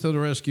gems to the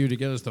rescue to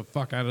get us the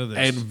fuck out of this.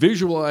 And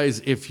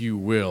visualize, if you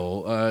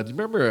will. Do you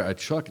remember a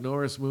Chuck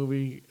Norris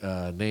movie?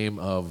 Name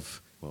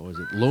of. What was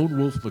it? Lone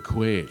Wolf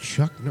McQuade.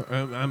 Chuck,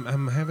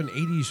 I'm having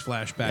 80s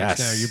flashbacks yes.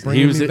 now. You're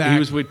bringing me back. He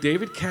was with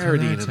David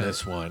Carradine in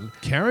this one.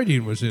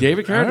 Carradine was in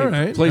David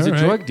Carradine plays a right.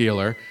 drug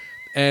dealer.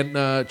 And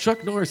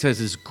Chuck Norris has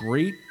this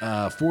great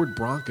Ford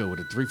Bronco with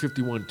a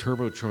 351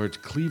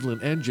 turbocharged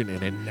Cleveland engine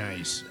in it.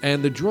 Nice.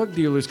 And the drug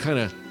dealer's kind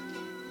of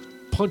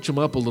punch him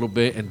up a little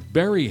bit and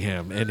bury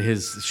him in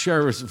his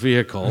sheriff's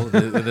vehicle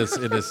in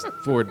this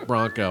Ford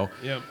Bronco.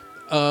 Yep.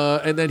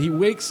 And then he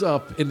wakes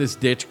up in this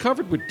ditch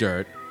covered with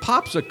dirt,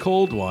 pops a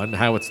cold one.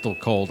 How it's still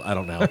cold, I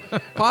don't know.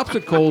 Pops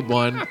a cold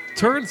one,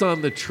 turns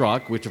on the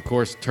truck, which of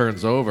course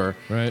turns over.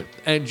 Right.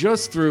 And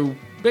just through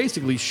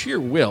basically sheer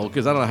will,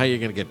 because I don't know how you're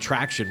going to get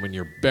traction when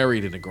you're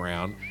buried in the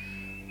ground,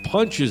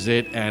 punches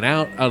it, and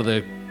out of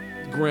the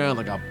ground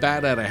like a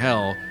bat out of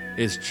hell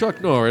is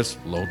Chuck Norris,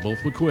 Lone Wolf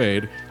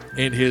McQuade,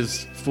 in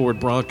his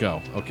Ford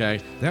Bronco, okay?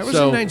 That was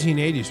the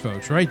 1980s,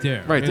 folks, right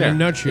there. Right there. In a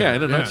nutshell. Yeah,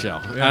 in a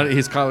nutshell. Yeah.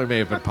 His collar may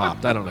have been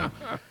popped. I don't know.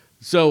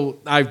 So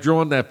I've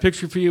drawn that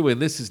picture for you,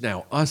 and this is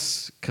now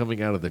us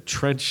coming out of the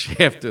trench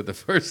after the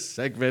first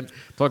segment.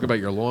 Talk about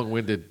your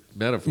long-winded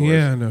metaphors.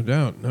 Yeah, no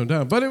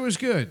doubt. But it was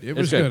good. It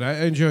was good.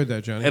 I enjoyed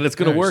that, Johnny. And it's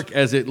going to Thanks. work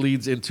as it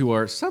leads into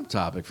our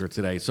subtopic for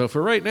today. So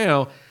for right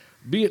now,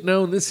 be it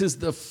known, this is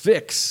The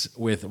Fix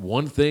with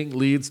One Thing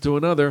Leads to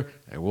Another,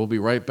 and we'll be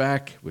right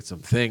back with some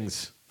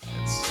things.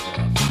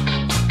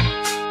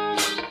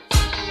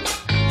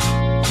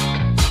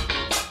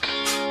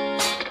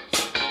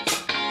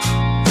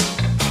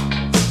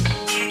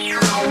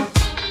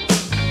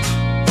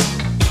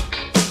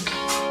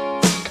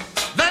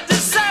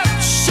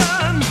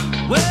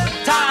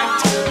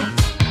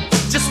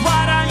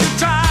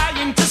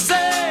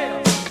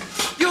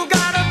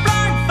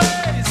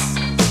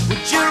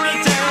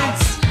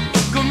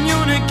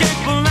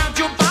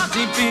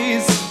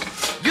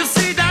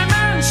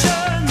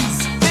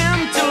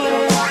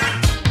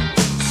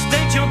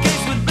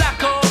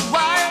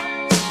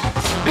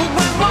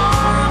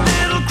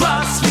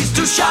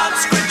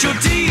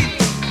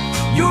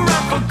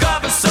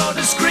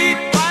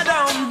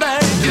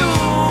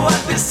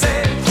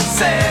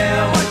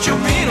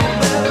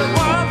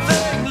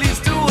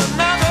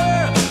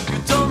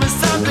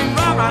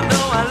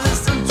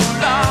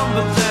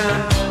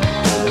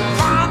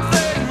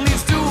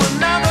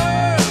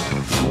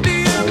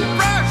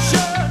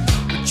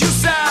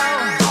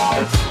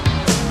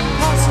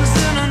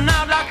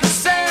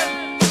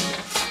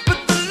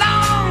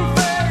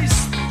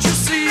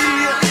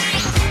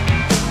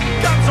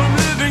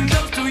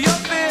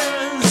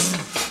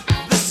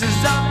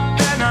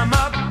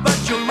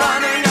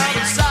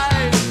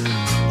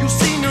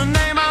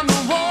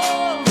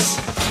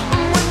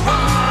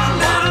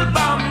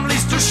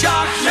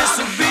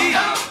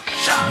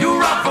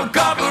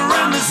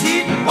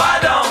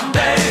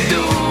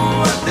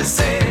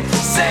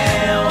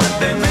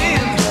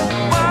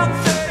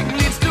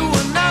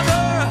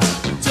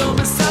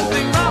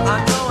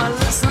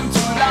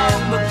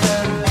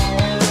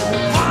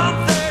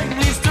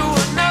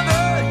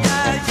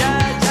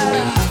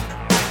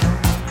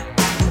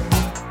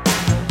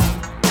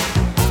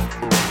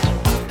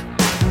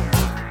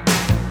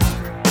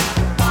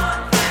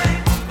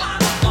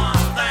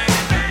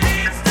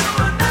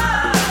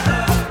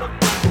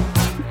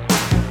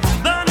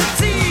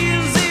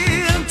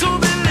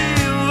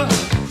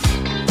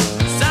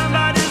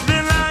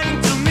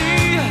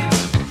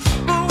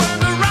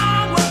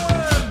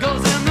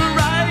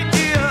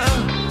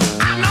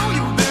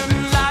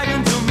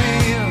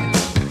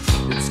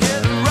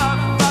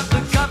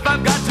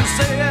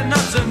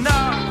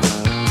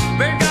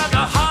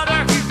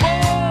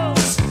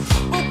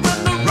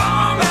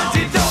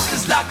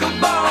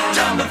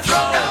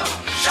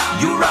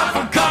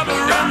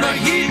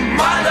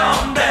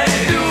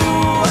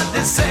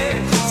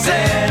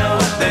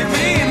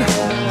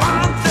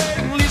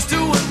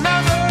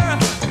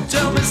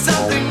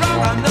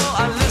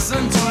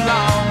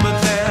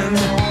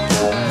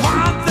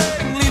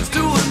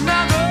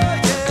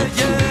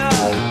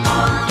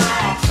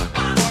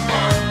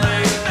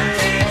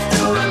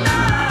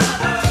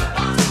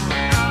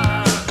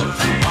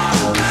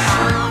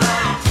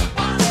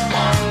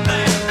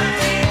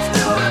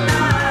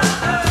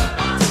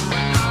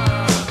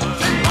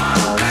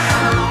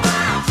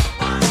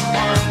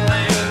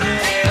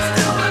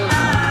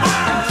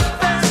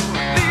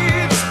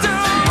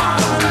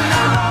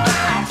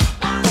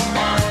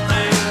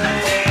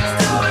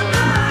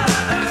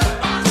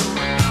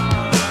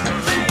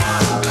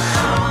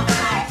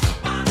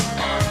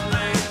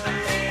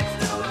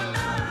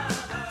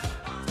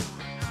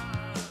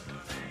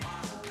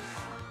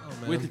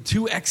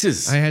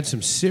 I had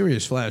some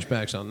serious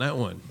flashbacks on that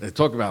one. They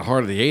talk about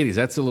Heart of the 80s.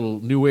 That's a little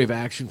new wave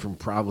action from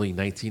probably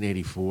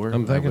 1984.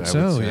 I'm thinking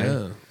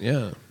so,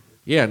 yeah.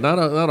 Yeah, not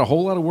a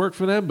whole lot of work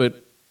for them,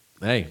 but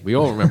hey, we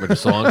all remember the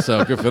song,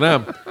 so good for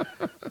them.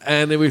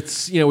 And it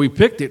was, we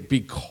picked it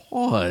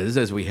because,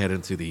 as we head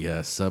into the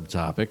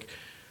subtopic,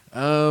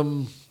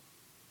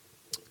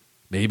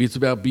 maybe it's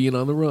about being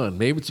on the run.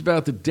 Maybe it's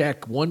about the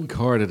deck one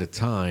card at a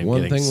time.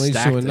 One thing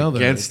leads to another.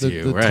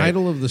 The right?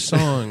 title of the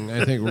song,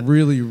 I think,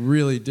 really,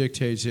 really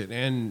dictates it.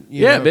 And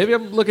maybe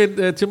I'm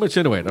looking too much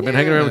into it. I've been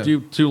hanging around with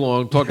you too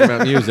long talking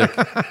about music.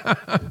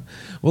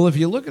 Well, if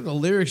you look at the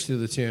lyrics to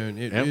the tune,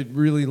 it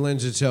really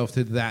lends itself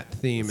to that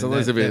theme.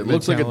 Sometimes and it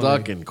looks like a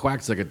duck and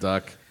quacks like a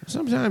duck.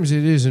 Sometimes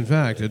it is, in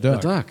fact, a duck.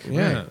 A duck,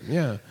 yeah, right.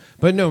 yeah.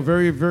 But no,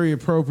 very, very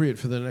appropriate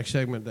for the next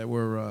segment that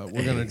we're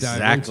going to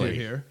dive into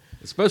here.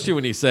 Especially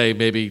when you say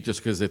maybe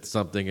just because it's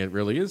something, it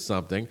really is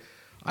something.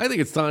 I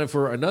think it's time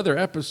for another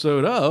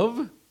episode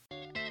of...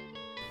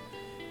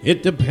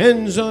 It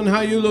depends on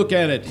how you look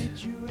at it.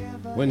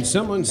 When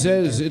someone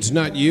says it's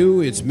not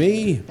you, it's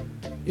me,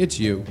 it's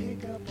you.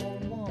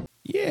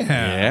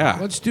 Yeah.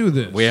 Let's do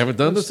this. We haven't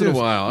done this in a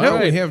while. No, All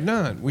right. we have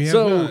not. We have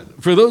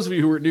not. For those of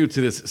you who are new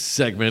to this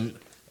segment,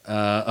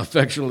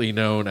 affectionately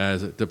known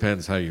as It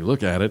Depends How You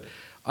Look at It,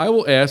 I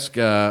will ask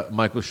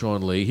Michael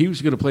Sean Lee. He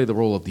was going to play the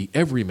role of the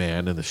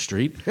everyman in the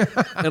street,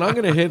 and I'm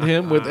going to hit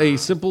him with a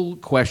simple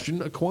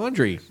question, a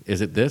quandary.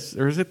 Is it this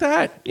or is it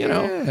that? You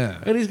know,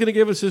 and he's going to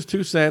give us his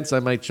 2 cents. I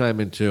might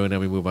chime in too, and then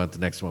we move on to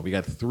the next one. We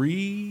got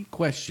 3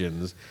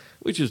 questions,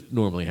 which is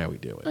normally how we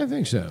do it. I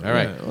think so. All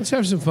right. Yeah, let's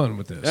have some fun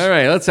with this. All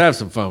right, let's have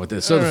some fun with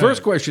this. So the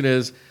first question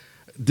is,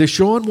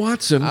 Deshaun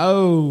Watson.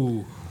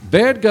 Oh.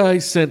 Bad guy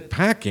sent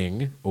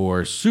packing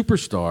or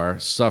superstar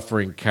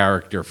suffering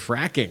character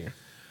fracking?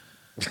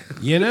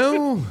 You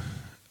know,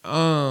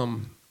 I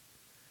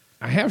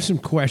have some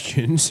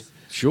questions.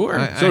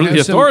 Sure. So do the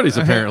authorities,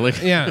 apparently.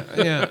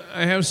 Yeah.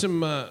 I have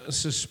some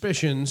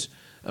suspicions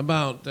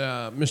about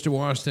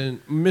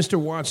Mr.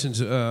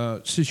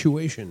 Watson's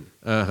situation,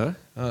 so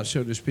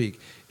to speak.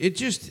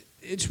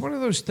 It's one of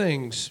those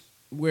things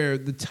where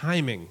the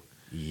timing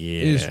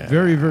is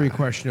very, very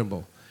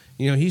questionable.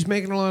 You know, he's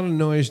making a lot of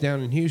noise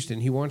down in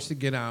Houston. He wants to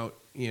get out.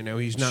 You know,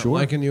 he's not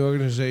liking the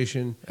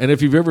organization. And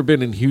if you've ever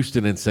been in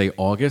Houston in, say,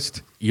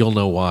 August, you'll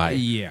know why.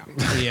 Yeah.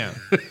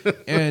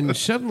 And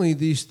suddenly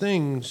these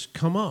things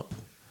come up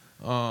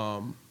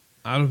out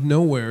of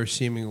nowhere,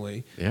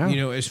 seemingly. Yeah. You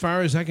know, as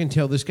far as I can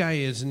tell, this guy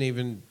isn't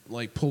even,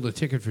 like, pulled a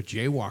ticket for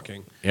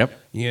jaywalking. Yep.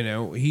 You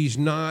know, he's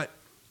not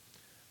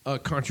a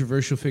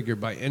controversial figure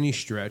by any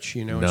stretch.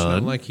 You know, it's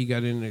not like he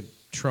got into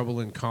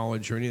trouble in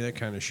college or any of that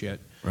kind of shit.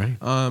 Right.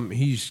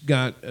 He's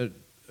got a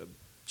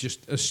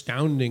just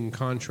astounding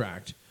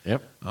contract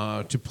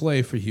to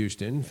play for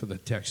Houston, for the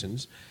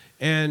Texans.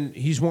 And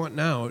he's wanting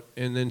out,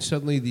 and then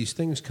suddenly these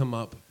things come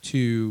up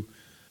to...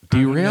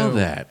 Derail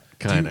that,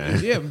 kind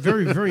of. Yeah,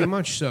 very, very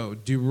much so.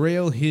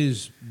 Derail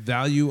his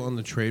value on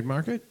the trade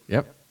market.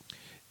 Yep.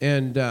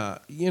 And,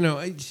 you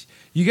know,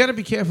 you got to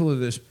be careful of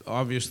this,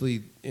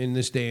 obviously, in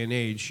this day and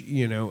age.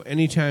 You know,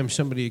 anytime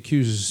somebody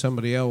accuses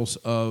somebody else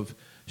of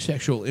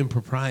sexual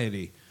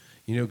impropriety,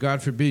 you know,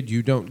 God forbid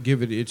you don't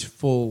give it its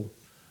full...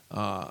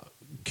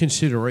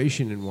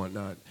 consideration and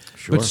whatnot.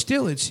 Sure. But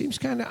still, it seems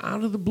kind of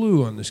out of the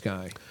blue on this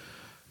guy.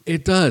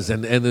 It does.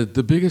 And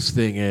the biggest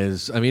thing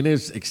is, I mean,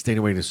 there's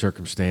extenuating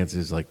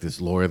circumstances like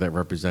this lawyer that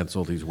represents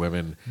all these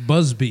women.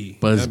 Busby.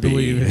 I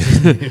believe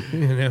his name,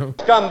 you know.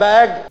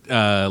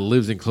 Scumbag.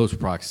 Lives in close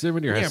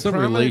proximity or has some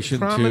prominent relation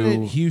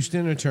to...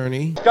 Houston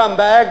attorney.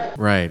 Scumbag.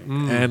 Right.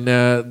 And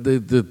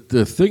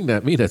the thing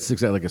that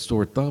sticks out like a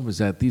sore thumb is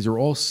that these are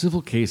all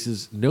civil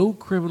cases. No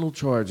criminal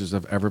charges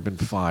have ever been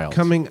filed.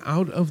 Coming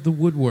out of the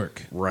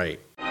woodwork. Right.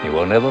 You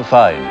will never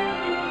find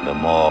the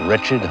more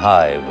wretched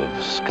hive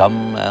of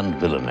scum and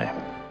villainy.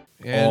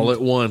 And all at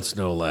once,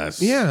 no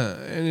less. Yeah,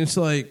 and it's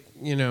like,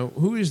 you know,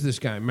 who is this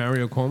guy?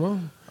 Mario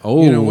Cuomo?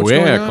 Oh, you know, what's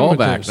going on with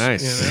callback. this,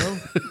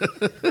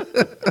 Nice. You know?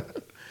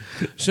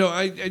 So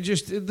I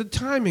just, the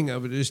timing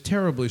of it is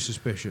terribly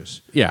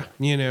suspicious. Yeah.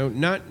 You know,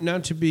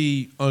 not to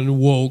be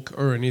unwoke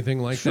or anything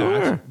like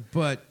that,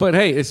 but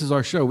hey, this is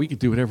our show. We can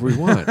do whatever we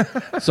want.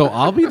 So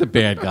I'll be the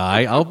bad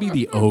guy. I'll be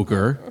the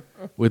ogre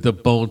with the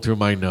bone through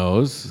my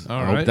nose.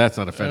 I hope that's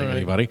not offending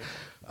anybody.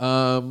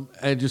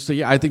 And just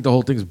say, I think the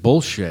whole thing's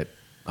bullshit,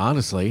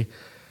 honestly.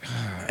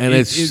 And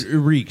it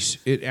reeks.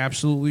 It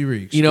absolutely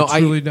reeks. You know, it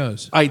truly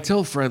does. I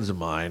tell friends of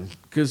mine,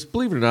 because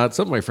believe it or not,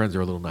 some of my friends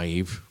are a little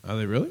naive. Are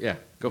they really? Yeah,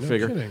 go No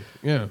figure. kidding.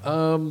 Yeah.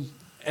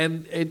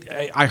 And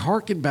I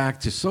hearken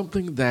back to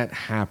something that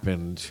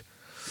happened.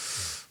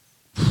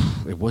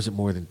 It wasn't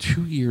more than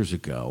 2 years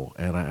ago,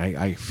 and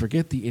I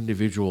forget the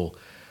individual,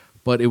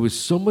 but it was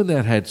someone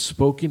that had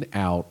spoken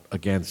out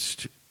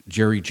against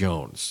Jerry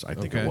Jones, I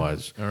think it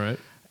was. All right.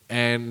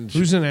 And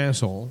who's an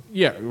asshole?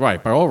 Yeah,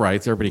 right. By all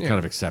rights, everybody kind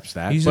of accepts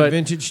that. He's a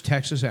vintage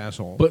Texas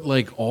asshole. But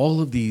like all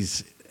of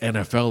these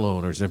NFL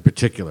owners in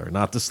particular,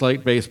 not to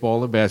slight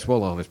baseball and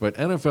basketball owners, but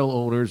NFL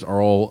owners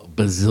are all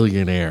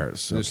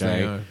bazillionaires. Yes, Okay?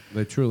 they are.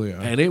 They truly are.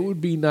 And it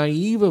would be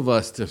naive of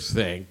us to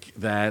think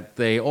that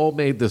they all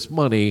made this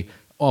money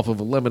off of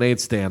a lemonade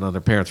stand on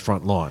their parents'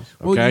 front lawn.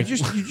 Okay? Well,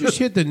 you just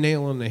hit the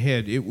nail on the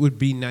head. It would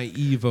be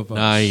naive of us.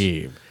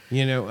 Naive.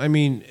 You know, I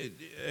mean,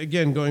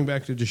 again, going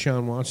back to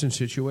Deshaun Watson's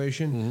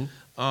situation.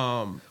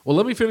 Well,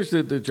 let me finish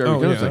the Jerry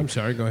Jones thing. I'm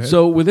sorry, go ahead.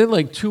 So within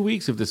like 2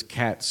 weeks of this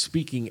cat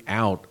speaking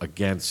out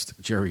against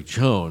Jerry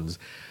Jones,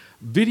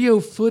 video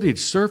footage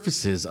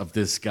surfaces of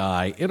this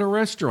guy in a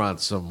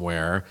restaurant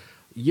somewhere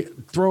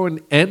throwing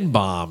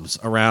N-bombs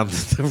around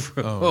the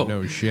room. Oh,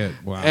 no shit.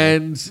 Wow.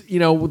 And, you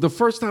know, the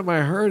first time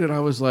I heard it, I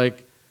was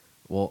like,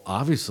 well,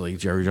 obviously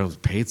Jerry Jones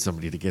paid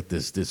somebody to get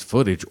this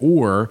footage,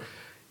 or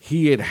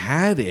he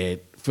had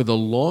it for the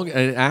long,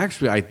 and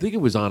actually, I think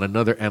it was on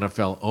another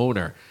NFL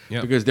owner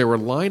because they were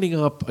lining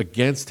up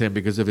against him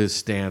because of his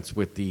stance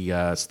with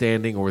the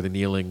standing or the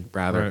kneeling,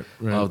 rather,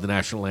 of the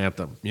national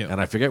anthem.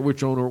 And I forget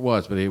which owner it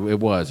was, but it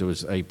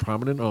was a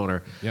prominent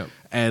owner.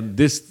 And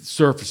this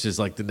surfaces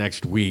like the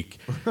next week,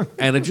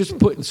 and it just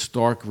put in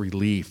stark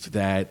relief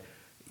that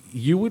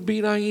you would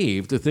be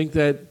naive to think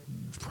that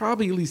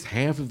probably at least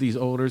half of these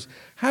owners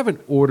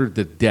haven't ordered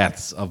the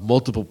deaths of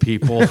multiple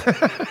people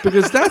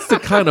because that's the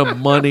kind of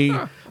money.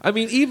 I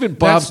mean, even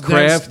Bob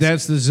Kraft.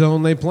 That's the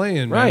zone they play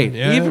in, man. Right.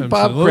 Yeah, even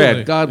Bob absolutely.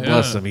 Kraft, God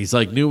bless him. He's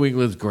like New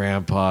England's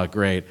grandpa.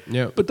 Great.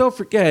 But don't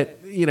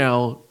forget,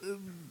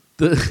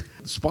 the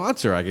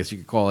sponsor, I guess you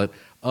could call it,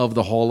 of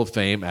the Hall of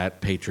Fame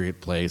at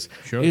Patriot Place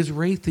is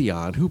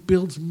Raytheon, who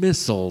builds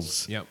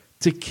missiles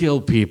to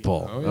kill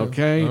people.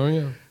 Okay? Oh,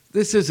 yeah.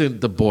 This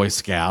isn't the Boy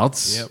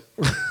Scouts.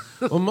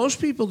 Well, most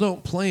people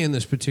don't play in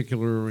this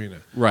particular arena.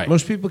 Right.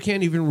 Most people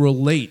can't even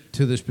relate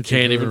to this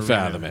particular Can't even arena,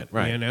 fathom it.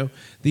 Right. You know?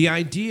 The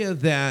idea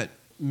that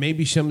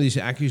maybe some of these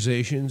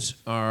accusations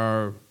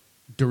are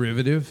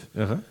derivative,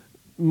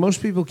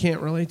 most people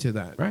can't relate to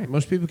that. Right.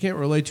 Most people can't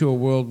relate to a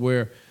world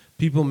where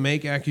people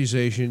make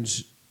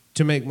accusations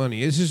to make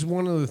money. This is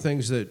one of the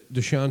things that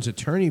Deshaun's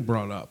attorney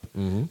brought up.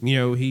 You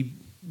know, he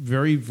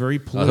very, very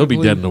politically...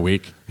 he'll be dead in a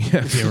week.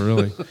 Yeah,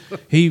 really.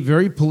 He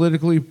very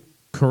politically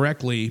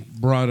correctly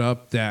brought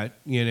up that,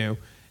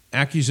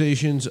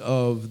 accusations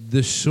of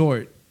this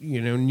sort,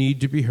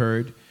 need to be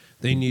heard.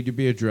 They need to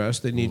be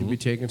addressed. They need to be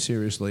taken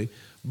seriously.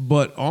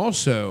 But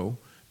also,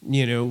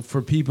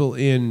 for people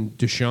in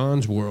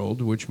Deshaun's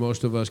world, which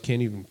most of us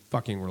can't even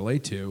fucking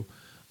relate to,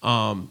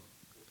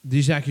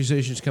 these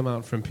accusations come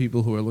out from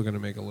people who are looking to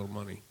make a little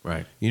money.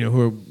 Right.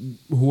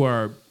 Who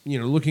are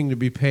looking to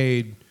be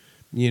paid,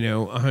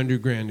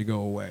 $100,000 to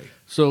go away.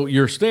 So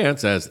your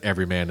stance as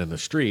every man in the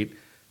street,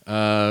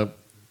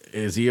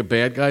 is he a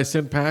bad guy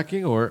sent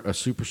packing or a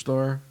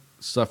superstar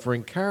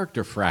suffering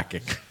character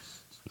fracking?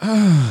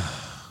 I'm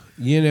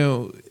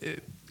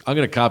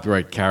going to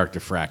copyright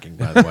character fracking,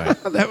 by the way.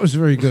 That was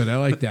very good. I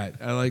like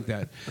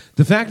that.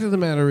 The fact of the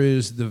matter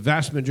is, the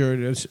vast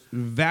majority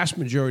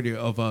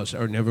of us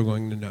are never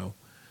going to know.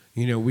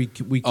 We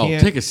can't. Oh,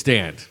 take a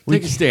stand.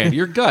 Take a stand.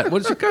 Your gut. What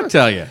does your gut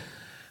tell you?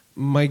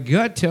 My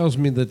gut tells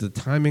me that the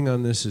timing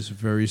on this is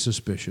very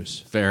suspicious.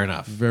 Fair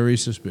enough. Very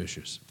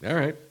suspicious. All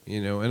right.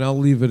 And I'll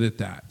leave it at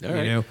that. All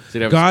right. See,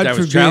 God that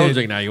was forbid,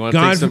 challenging. Now you want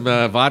to take some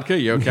vodka?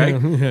 You okay?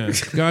 Yeah.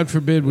 God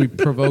forbid we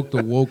provoke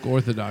the woke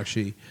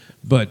orthodoxy.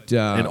 But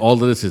and all of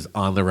this is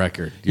on the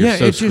record. You're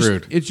so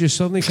screwed. It just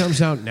suddenly comes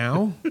out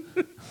now.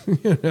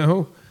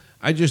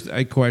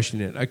 I question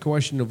it. I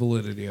question the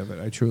validity of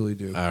it. I truly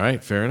do. All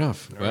right. Fair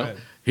enough. All right.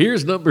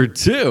 Here's number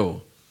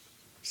 2.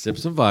 Sip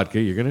some vodka.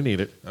 You're going to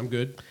need it. I'm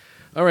good.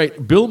 All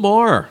right. Bill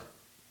Maher.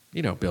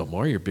 You know Bill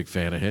Maher. You're a big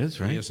fan of his,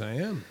 right? Yes, I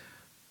am.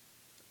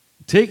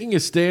 Taking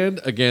a stand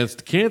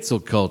against cancel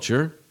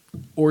culture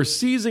or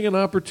seizing an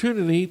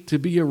opportunity to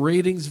be a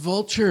ratings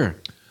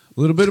vulture?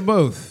 A little bit of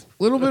both.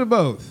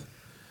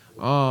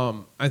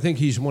 I think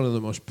he's one of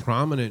the most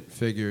prominent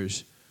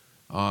figures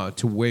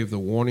to wave the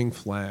warning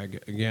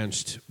flag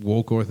against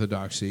woke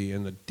orthodoxy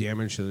and the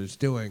damage that it's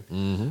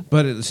doing.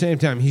 But at the same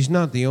time, he's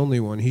not the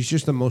only one. He's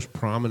just the most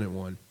prominent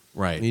one.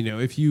 Right.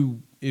 If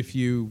you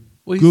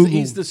Well, Google,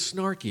 he's the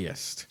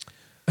snarkiest.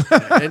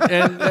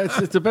 and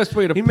that's the best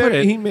way to put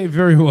it. He may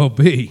very well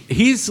be.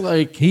 He's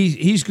like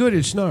he's good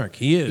at snark.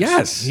 He is.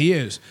 Yes, he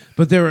is.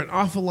 But there are an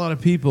awful lot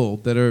of people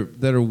that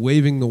are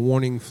waving the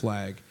warning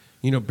flag.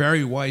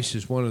 Barry Weiss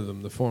is one of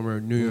them, the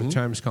former New York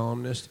Times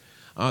columnist.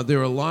 There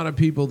are a lot of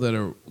people that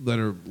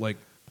are like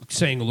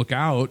saying, "Look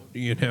out!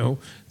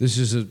 This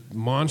is a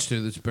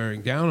monster that's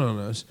bearing down on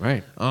us."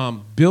 Right.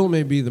 Bill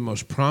may be the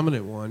most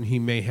prominent one. He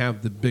may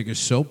have the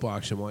biggest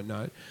soapbox and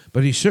whatnot,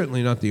 but he's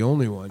certainly not the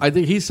only one. I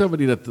think he's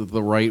somebody that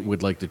the right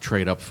would like to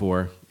trade up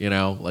for.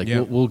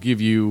 We'll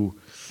give you.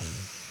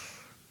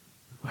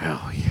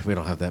 Well, we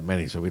don't have that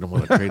many, so we don't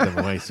want to trade them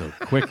away so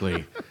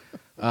quickly.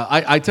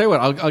 I tell you what,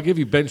 I'll give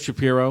you Ben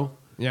Shapiro.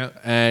 Yeah.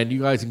 And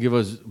you guys can give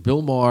us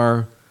Bill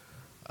Maher.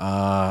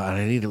 And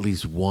I need at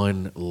least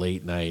one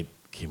late night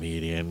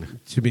comedian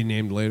to be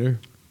named later.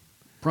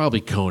 Probably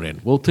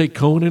Conan. We'll take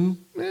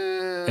Conan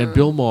and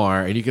Bill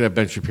Maher, and you can have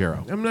Ben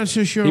Shapiro. I'm not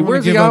so sure. He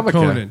wears give the up yarmulke.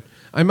 Conan.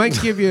 I might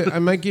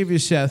give you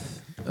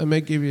Seth.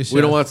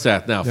 We don't want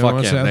Seth. No, fuck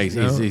him. Seth?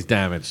 No? He's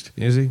damaged.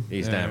 Is he?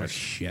 He's damaged.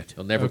 Shit.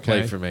 He'll never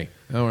play for me.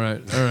 All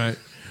right.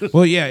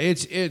 Well, yeah,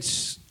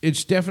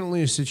 it's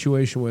definitely a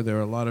situation where there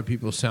are a lot of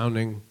people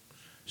sounding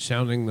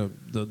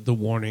the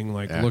warning,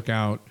 like look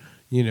out.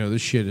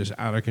 This shit is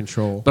out of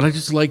control. But I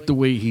just like the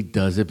way he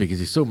does it because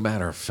he's so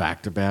matter of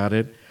fact about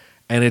it,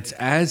 and it's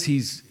as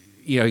he's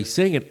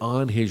saying it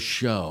on his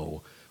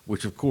show,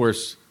 which of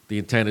course the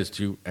intent is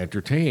to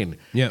entertain.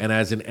 Yeah. And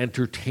as an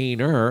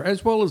entertainer,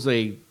 as well as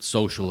a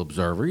social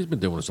observer, he's been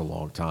doing this a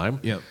long time.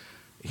 Yeah.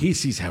 He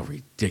sees how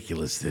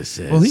ridiculous this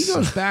is. Well, he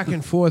goes back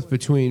and forth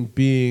between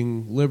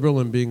being liberal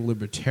and being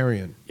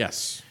libertarian.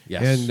 Yes.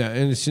 And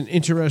it's an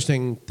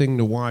interesting thing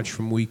to watch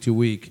from week to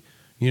week.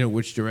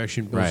 which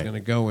direction Bill's Right. going to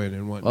go in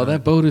and whatnot. Well,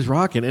 that boat is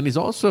rocking, and he's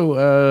also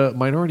a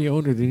minority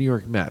owner of the New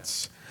York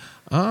Mets.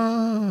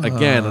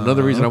 Again,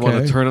 another reason I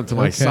want to turn him to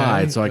my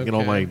side so I can get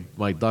all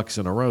my ducks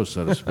in a row,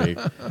 so to speak.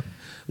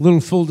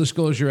 Little full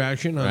disclosure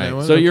action on Right. that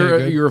one. So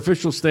Okay, your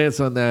official stance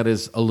on that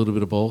is a little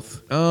bit of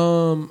both.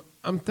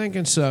 I'm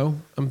thinking so.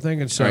 All right,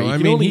 you I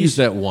can mean, only use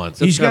that once.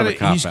 That's He's kind got of a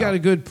cop-out. he's got a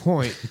good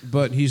point,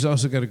 but he's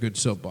also got a good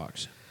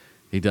soapbox.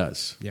 He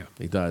does. Yeah.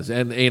 He does.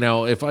 And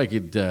if I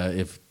could,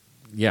 if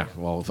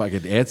I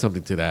could add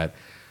something to that,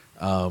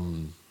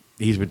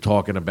 he's been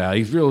talking about.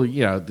 He's really,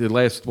 the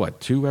last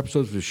 2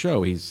 episodes of the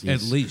show. He's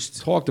At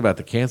least talked about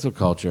the cancel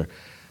culture.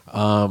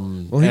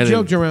 Well, he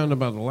joked around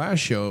about the last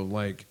show,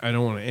 like, I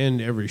don't want to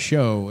end every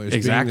show as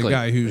being the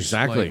guy who's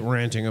like,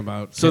 ranting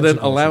about. So then,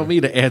 cancel allow culture. me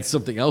to add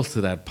something else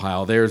to that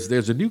pile.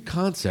 There's a new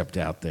concept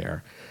out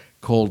there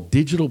called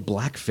digital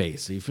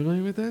blackface. Are you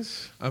familiar with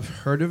this? I've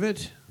heard of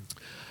it.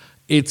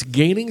 It's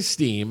gaining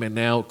steam, and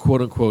now,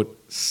 quote unquote,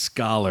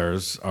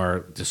 scholars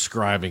are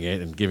describing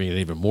it and giving it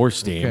even more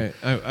steam. Okay,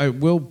 I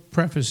will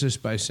preface this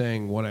by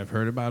saying what I've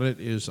heard about it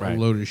is a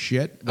load of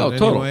shit. But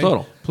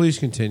Total. Please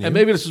continue. And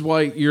maybe this is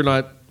why you're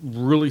not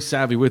really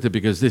savvy with it,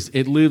 because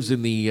it lives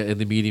in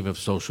the medium of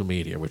social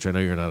media, which I know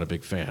you're not a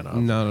big fan of.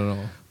 Not at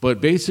all.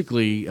 But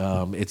basically,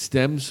 it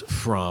stems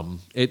from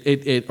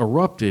it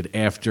erupted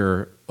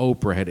after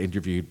Oprah had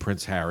interviewed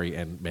Prince Harry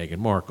and Meghan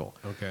Markle.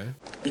 Okay.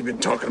 You been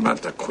talking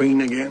about the Queen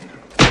again?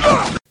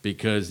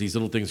 Because these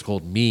little things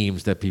called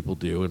memes that people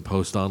do and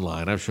post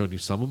online. I've shown you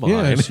some of mine.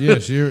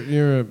 Yes, you're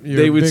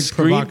they a would big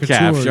screen provocateur,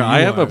 capture. you I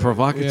am a are.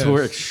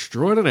 provocateur Yes.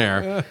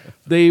 extraordinaire.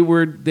 They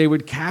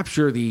would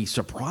capture the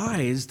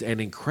surprised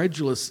and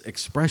incredulous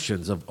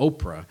expressions of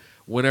Oprah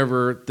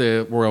whenever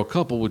the royal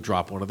couple would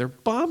drop one of their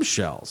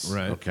bombshells.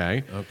 Right.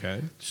 Okay.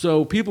 Okay.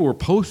 So people were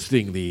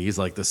posting these,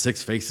 like the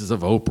 6 faces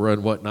of Oprah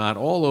and whatnot,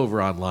 all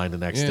over online the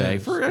next day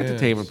Yes, for yes.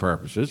 entertainment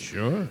purposes.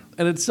 Sure.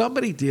 And then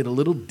somebody did a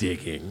little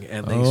digging,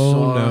 and they Oh,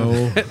 saw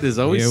no. there's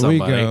always Here we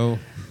somebody. go.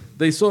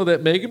 They saw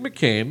that Meghan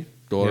McCain,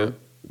 daughter,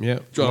 Yeah.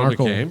 John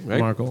Markle. McCain, right?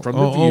 Markle. From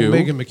oh, The View.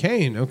 Meghan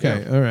McCain.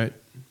 Okay. Yeah. All right.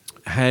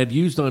 had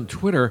used on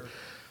Twitter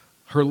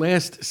her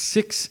last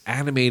 6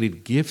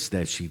 animated GIFs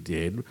that she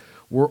did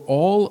were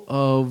all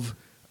of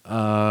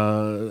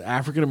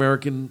African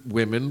American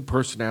women,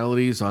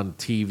 personalities on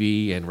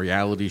TV and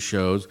reality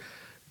shows,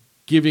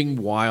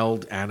 giving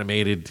wild,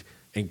 animated,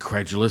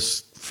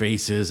 incredulous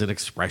faces and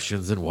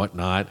expressions and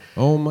whatnot.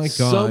 Oh, my God.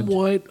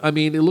 Somewhat, I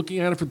mean, looking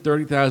at it from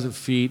 30,000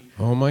 feet,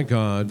 Oh, my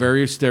God.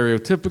 very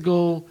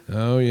stereotypical.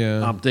 Oh,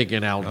 yeah. I'm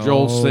thinking Al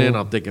Jolson,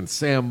 I'm thinking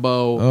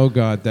Sambo. Oh,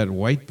 God, that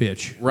white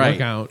bitch. Right,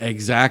 Look out.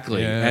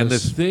 exactly. And the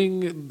Yes.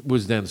 thing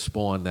was then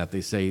spawned that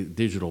they say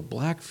digital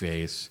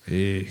blackface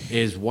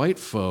is white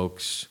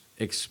folks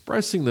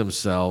expressing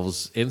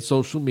themselves in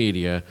social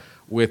media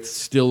with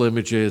still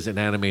images and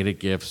animated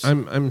GIFs.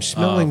 I'm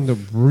smelling the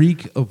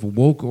reek of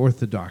woke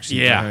orthodoxy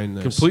behind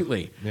this.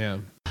 completely. Yeah.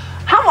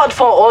 How much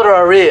for order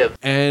a rib?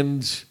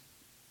 And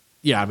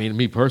yeah, I mean,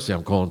 me personally,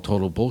 I'm calling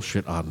total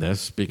bullshit on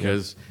this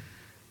because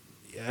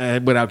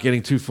without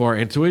getting too far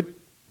into it,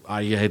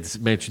 I had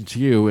mentioned to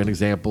you an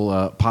example,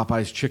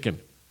 Popeye's Chicken.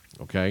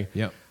 Okay?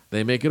 Yep.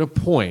 They make it a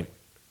point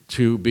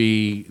to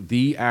be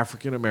the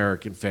African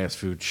American fast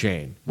food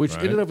chain, which in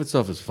Right. and of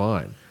itself is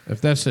fine. If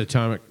that's the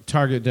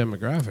target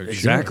demographic.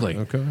 Exactly.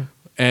 Sure. Okay.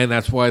 And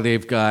that's why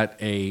they've got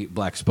a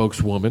black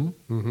spokeswoman.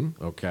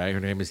 Okay, her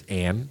name is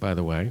Anne, by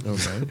the way.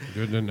 Okay.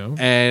 Good to know.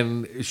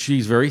 And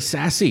she's very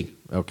sassy.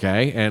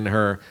 Okay, and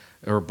her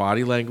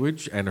body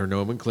language and her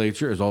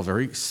nomenclature is all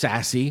very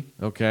sassy.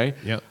 Okay.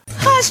 Yep.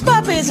 Hush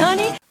puppies,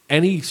 honey.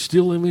 Any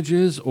still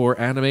images or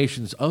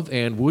animations of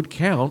Anne would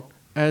count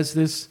as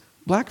this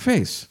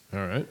blackface.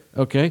 All right.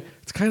 Okay,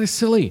 it's kind of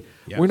silly.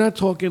 Yep. We're not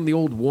talking the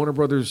old Warner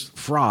Brothers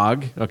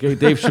frog. Okay,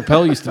 Dave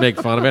Chappelle used to make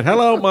fun of it.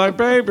 Hello, my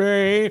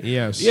baby.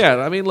 Yes. Yeah,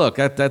 I mean, look,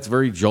 that's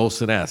very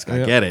Jolson-esque. I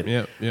Yep, get it.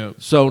 yep, yep.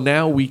 So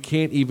now we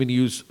can't even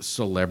use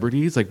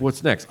celebrities. Like,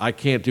 what's next? I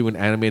can't do an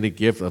animated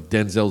GIF of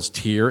Denzel's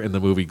tear in the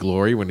movie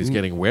Glory when he's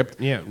getting whipped.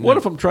 Yeah, What no.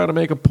 if I'm trying to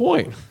make a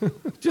point?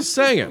 Just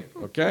saying.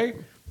 Okay.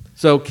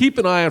 So keep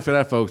an eye out for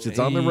that, folks. It's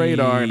on the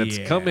radar, and it's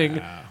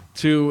coming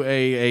to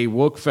a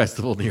woke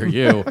festival near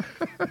you.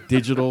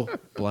 Digital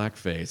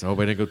blackface. I hope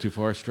I didn't go too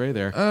far astray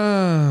there.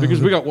 Because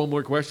we got one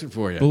more question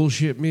for you.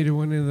 Bullshit meter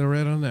went into the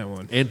red on that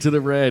one. Into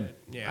the red.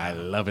 Yeah. I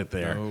love it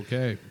there.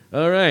 Okay.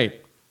 All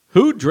right.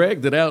 Who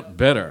dragged it out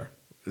better?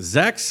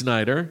 Zack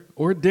Snyder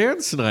or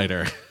Dan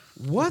Snyder?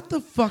 What the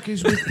fuck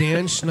is with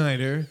Dan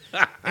Snyder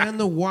and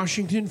the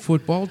Washington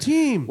football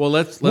team? Well,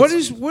 let's what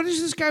is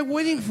this guy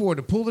waiting for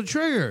to pull the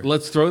trigger?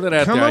 Let's throw that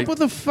out Come there. up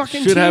with a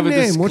fucking should team have a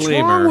name. What's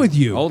disclaimer. wrong with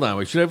you? Hold on.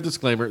 We should have a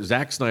disclaimer.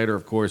 Zack Snyder,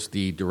 of course,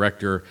 the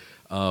director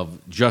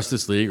of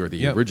Justice League, or the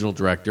Yep. original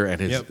director, and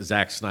his Yep.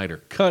 Zack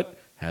Snyder cut,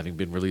 having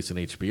been released on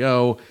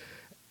HBO.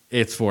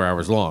 it's 4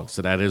 hours long.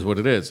 So that is what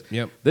it is.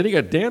 Yep. Then you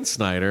got Dan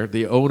Snyder,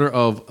 the owner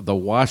of the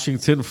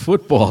Washington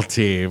football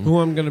team. Who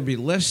I'm going to be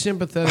less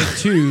sympathetic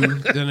to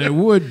than I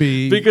would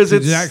be because to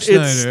it's Zack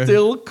Snyder.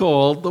 still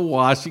called the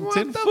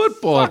Washington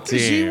football What team.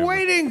 is he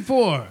waiting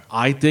for?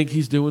 I think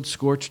he's doing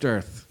scorched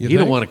earth. You He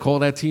don't think? want to call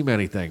that team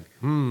anything.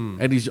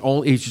 And he's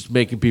just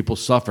making people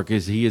suffer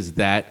because he is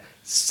that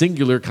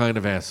singular kind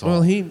of asshole.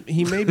 Well,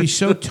 he may be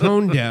so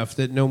tone deaf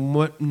that no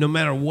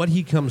matter what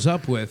he comes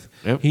up with,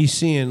 Yep. he's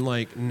seeing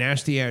like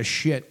nasty ass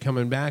shit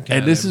coming back at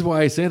And this him. is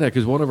why I say that,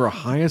 because one of our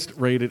highest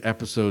rated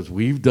episodes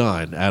we've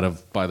done out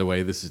of, by the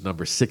way, this is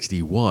number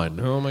 61,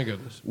 Oh my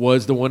goodness.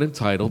 was the one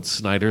entitled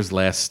Snyder's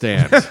Last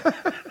Stand.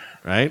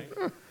 Right?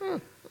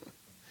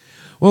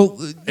 Well,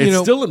 It's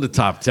still in the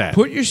top 10.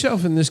 put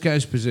yourself in this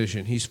guy's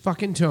position. He's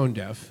fucking tone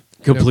deaf.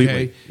 Completely,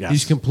 Okay? yes.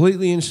 He's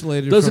completely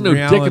insulated Doesn't from know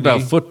reality. dick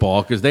about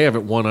football because they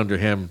haven't won under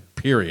him,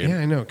 period. Yeah,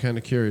 I know. Kind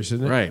of curious,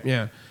 isn't it? Right.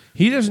 Yeah.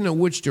 He doesn't know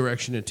which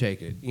direction to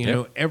take it. You Yep.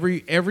 know,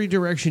 every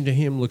direction to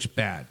him looks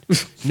bad.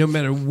 No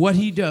matter what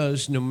he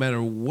does, no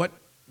matter what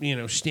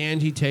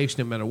stand he takes,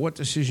 no matter what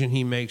decision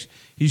he makes,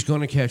 he's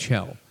going to catch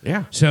hell.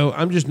 Yeah. So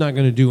I'm just not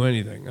going to do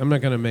anything. I'm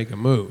not going to make a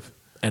move.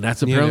 And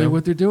that's You apparently know?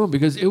 what they're doing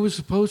because it was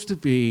supposed to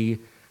be.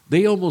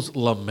 They almost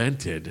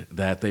lamented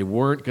that they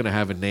weren't going to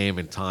have a name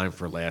in time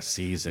for last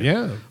season.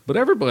 Yeah. But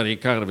everybody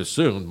kind of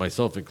assumed,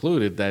 myself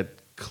included, that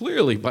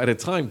clearly by the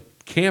time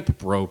camp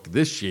broke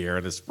this year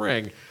in the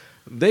spring,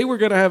 they were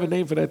going to have a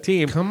name for that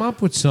team. Come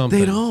up with something.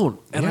 They don't.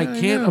 And I Yeah,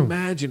 I can't know.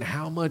 imagine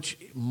how much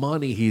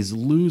money he's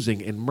losing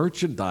in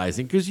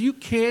merchandising because you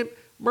can't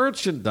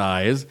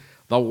merchandise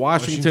the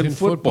Washington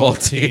football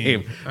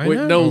team I with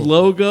know. no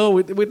logo,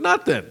 with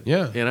nothing.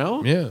 Yeah. You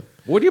know? Yeah.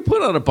 What do you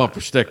put on a bumper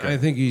sticker? I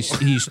think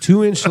he's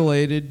too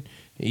insulated.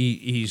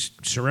 He's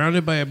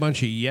surrounded by a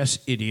bunch of yes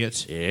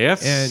idiots.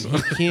 Yes.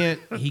 And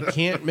he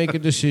can't make a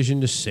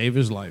decision to save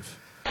his life.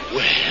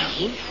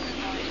 Well,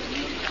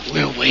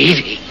 we're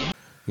waiting.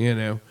 You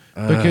know,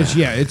 because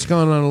it's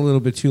gone on a little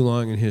bit too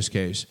long in his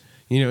case.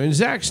 You know, in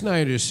Zack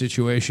Snyder's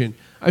situation,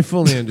 I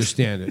fully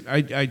understand it.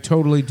 I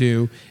totally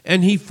do.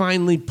 And he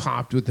finally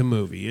popped with the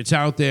movie. It's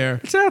out there.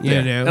 It's out there.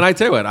 You know? And I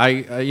tell you what, I'm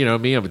a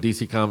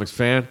DC Comics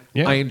fan.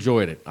 Yeah. I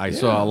enjoyed it. I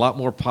saw a lot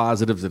more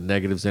positives than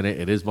negatives in it.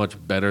 It is much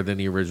better than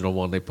the original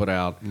one they put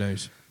out.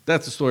 Nice.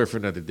 That's a story for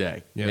another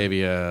day. Yeah.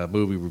 Maybe a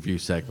movie review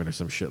segment or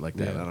some shit like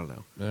that. Yeah. I don't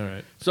know. All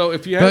right. So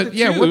if you had But to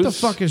yeah, choose, what the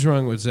fuck is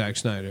wrong with Zack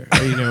Snyder?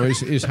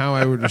 Is how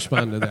I would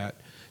respond to that.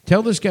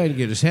 Tell this guy to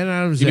get his head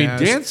out of his You mean ass.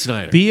 Dan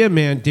Snyder? Be a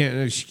man.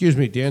 Excuse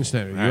me, Dan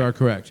Snyder. right. You are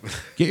correct.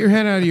 Get your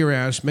head out of your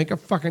ass. Make a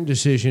fucking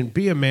decision.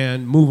 Be a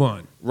man. Move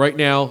on. Right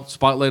now,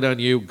 spotlight on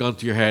you, gun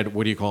to your head.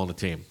 What are you calling the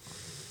team?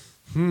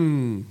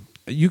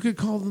 You could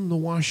call them the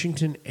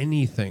Washington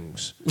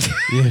anythings.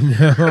 You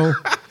know,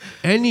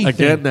 anything.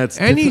 Again, that's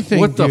anything.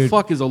 what the dude.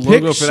 fuck is a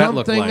logo Pick for that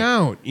look something like?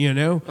 out. You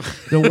know,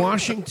 the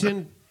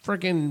Washington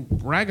freaking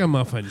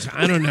ragamuffins.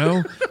 I don't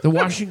know. The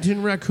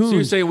Washington raccoons. So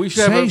you're saying we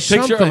should have a Say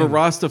picture of a something.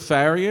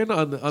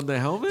 Rastafarian on the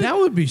helmet? That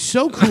would be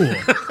so cool.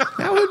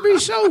 That would be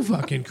so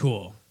fucking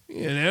cool.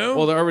 You know?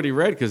 Well, they're already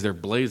red because they're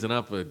blazing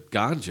up a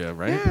ganja,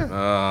 right? Yeah. Oh,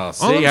 All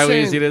see I'm how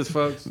saying- easy it is,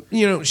 folks?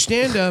 you know,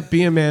 stand up,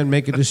 be a man,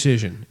 make a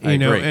decision. I You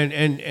know, agree.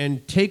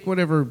 and take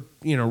whatever,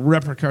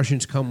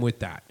 repercussions come with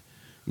that.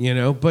 You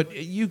know, but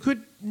you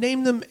could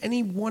name them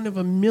any one of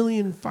a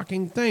million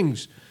fucking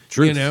things.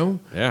 Truth. You know?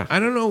 Yeah. I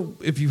don't know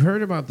if you've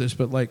heard about this,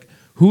 but like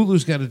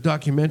Hulu's got a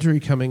documentary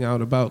coming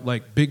out about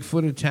like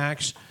Bigfoot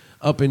attacks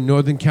up in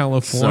Northern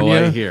California.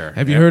 So I hear.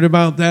 Have you heard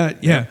about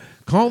that? Yeah.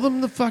 Call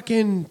them the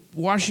fucking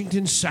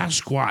Washington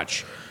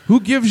Sasquatch. Who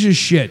gives a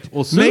shit?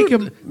 Well,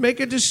 soon- make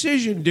a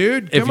decision,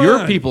 dude. If Come your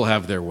on. people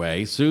have their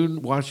way,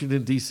 soon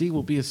Washington, D.C.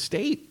 will be a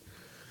state.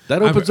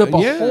 That opens up a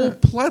yeah. whole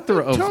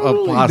plethora of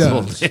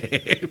possible does.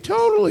 names.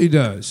 Totally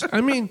does.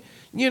 I mean,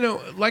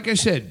 like I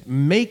said,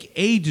 make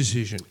a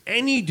decision,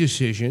 any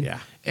decision, Yeah.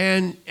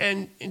 and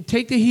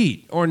take the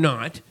heat or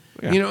not,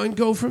 Yeah. and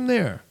go from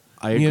there.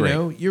 I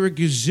agree. You're a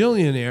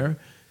gazillionaire.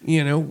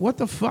 What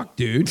the fuck,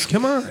 dude?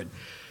 Come on.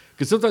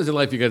 Because sometimes in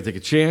life you got to take a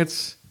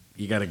chance,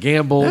 you got to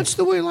gamble. That's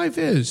the way life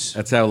is.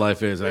 That's how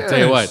life is. And I tell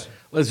you Yes. what,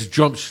 let's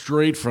jump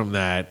straight from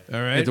that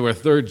All right. into our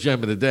third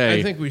gem of the day.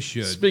 I think we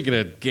should. Speaking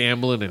of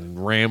gambling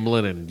and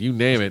rambling and you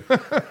name it,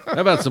 how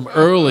about some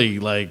early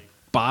like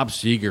Bob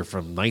Seger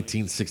from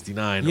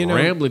 1969,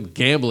 rambling,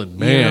 gambling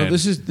man.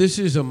 This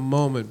is a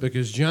moment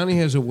because Johnny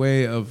has a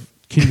way of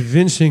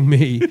convincing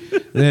me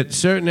that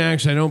certain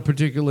acts I don't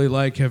particularly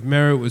like have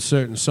merit with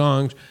certain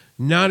songs.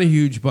 Not a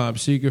huge Bob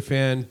Seger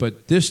fan,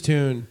 but this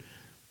tune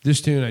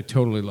I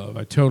totally love.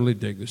 I totally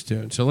dig this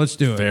tune. So let's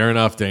do it. Fair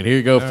enough, Dan. Here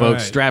you go, All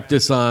folks. right. Strap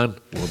this on.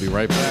 We'll be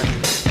right back.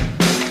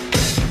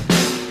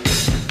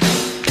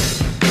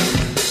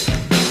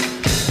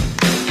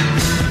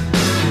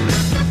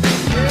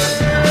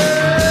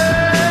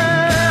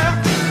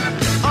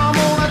 I'm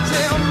gonna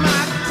tell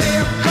my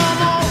tale. Come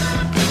on.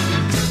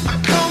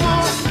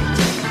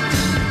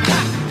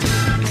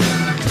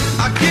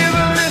 I give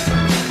a listen,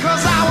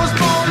 'cause I was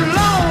born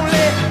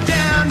lonely.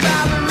 Down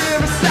by the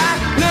riverside,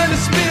 learned to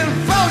spin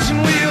fortune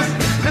wheels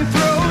and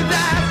throw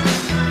dice.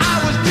 I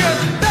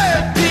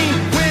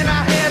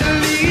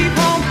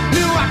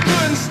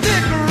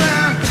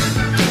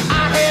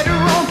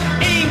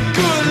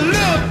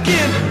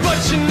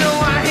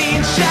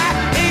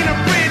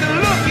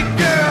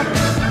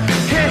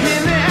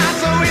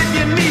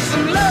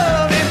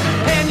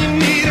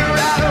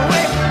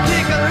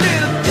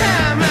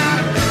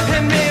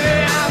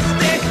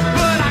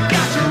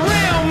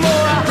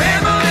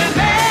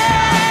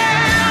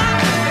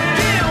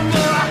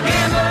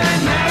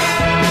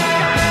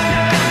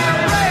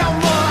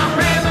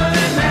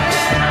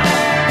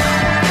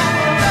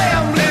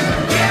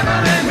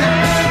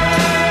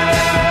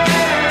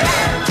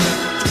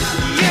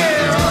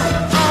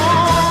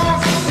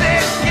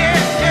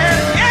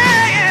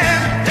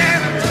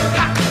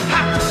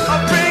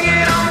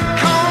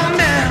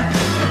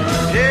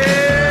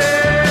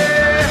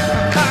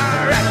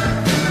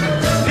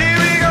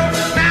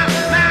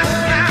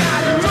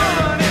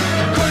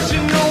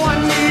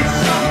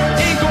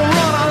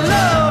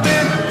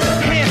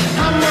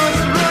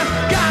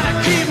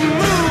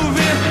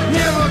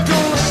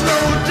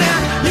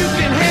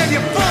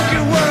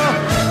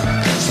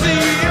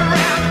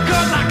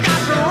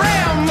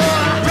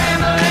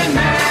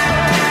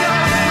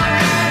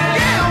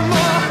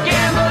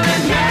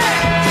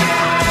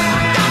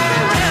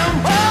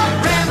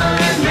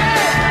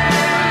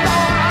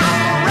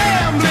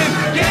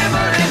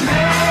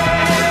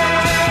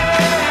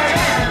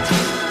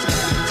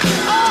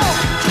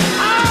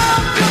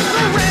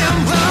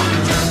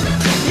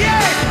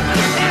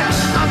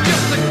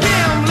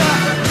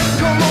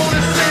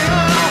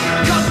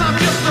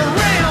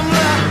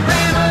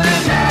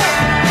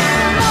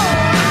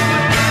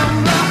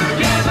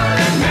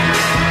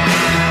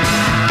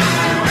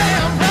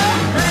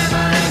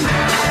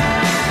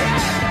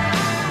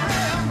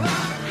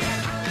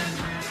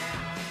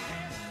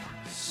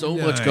so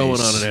much going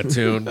on in that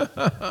tune.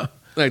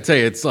 I tell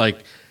you, it's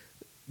like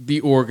the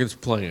organ's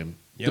playing,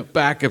 the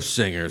backup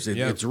singers.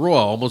 It's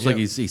raw, almost like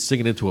he's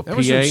singing into a PA. That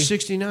was from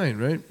 '69,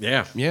 right?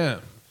 Yeah. Yeah.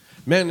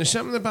 Man, there's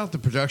something about the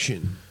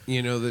production,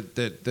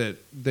 that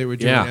they were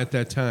doing at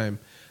that time.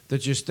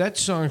 That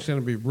song's going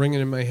to be ringing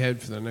in my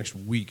head for the next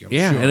week. I'm sure.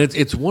 And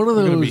it's one of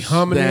those I'm going to be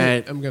humming that,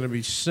 it. I'm going to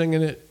be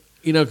singing it.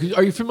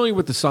 Are you familiar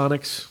with the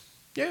Sonics?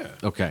 Yeah.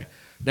 Okay.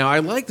 Now, I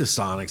like the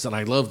Sonics, and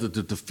I love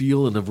the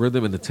feel and the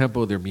rhythm and the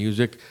tempo of their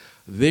music.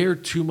 They're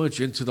too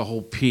much into the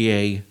whole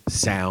PA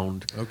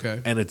sound.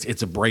 Okay. And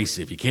it's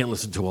abrasive. You can't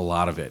listen to a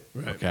lot of it.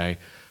 Right. Okay.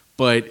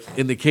 But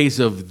in the case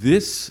of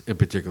this in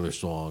particular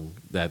song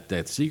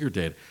that Seeger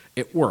did,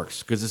 it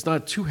works because it's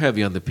not too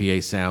heavy on the PA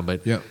sound,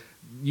 but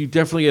you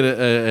definitely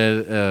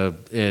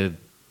get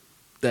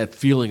that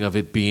feeling of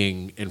it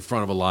being in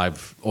front of a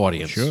live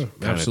audience. Sure,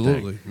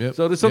 absolutely. Yep.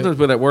 So there's sometimes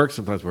where that works,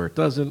 sometimes where it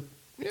doesn't.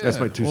 Yeah. That's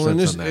my 2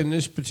 cents on that. In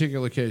this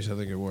particular case, I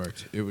think it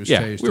worked. It was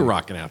tasty. We were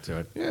rocking out to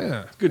it.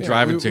 Yeah. Good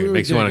driving tune. It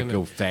makes you want to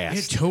go It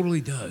fast. totally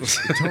does.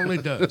 It totally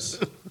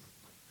does.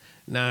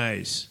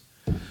 Nice.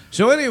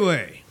 So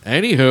anyway.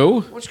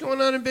 Anywho. What's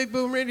going on in Big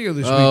Boom Radio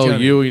this week, Oh,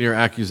 Johnny? you and your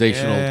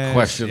accusational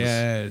questions.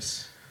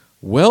 Yes.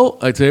 Well,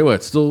 I tell you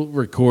what, still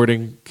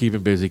recording,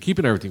 keeping busy,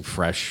 keeping everything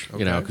fresh,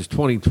 because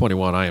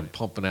 2021, I am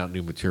pumping out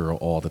new material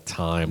all the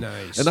time.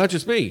 Nice. And not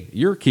just me.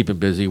 You're keeping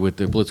busy with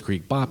the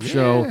Blitzkrieg Bop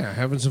Show. Yeah,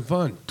 having some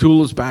fun.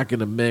 Tula's back in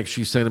the mix.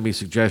 She's sending me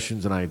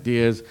suggestions and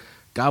ideas.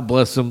 God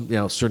bless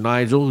him. Sir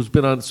Nigel, who's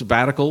been on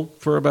sabbatical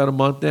for about a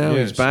month now,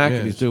 he's back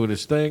and he's doing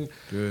his thing.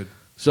 Good.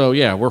 So,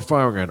 we're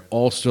firing on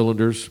all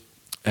cylinders.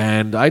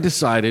 And I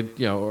decided,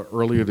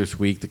 earlier this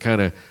week to kind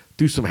of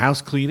do some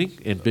house cleaning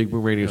in Big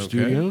Boom Radio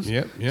Studios,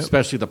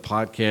 especially the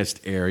podcast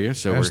area.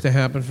 So has to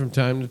happen from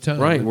time to time.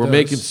 Right, It we're does.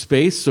 making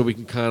space so we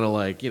can kind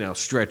of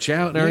stretch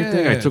out and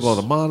everything. I took all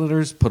the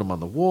monitors, put them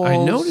on the walls.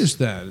 I noticed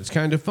that. It's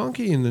kind of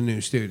funky in the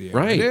new studio.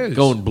 Right, It is.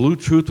 going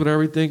Bluetooth with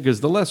everything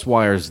because the less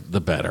wires,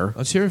 the better.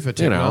 Let's hear it for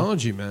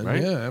technology, man.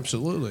 Right? Yeah,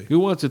 absolutely. Who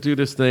wants to do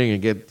this thing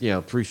and get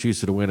 3 sheets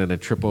to the wind and then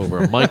trip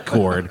over a mic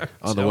cord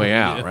on the way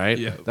out?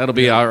 Right, that'll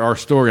be our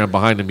story on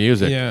Behind the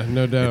Music. Yeah,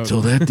 no doubt.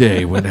 Until that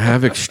day when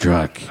Havoc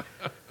struck.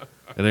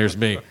 And there's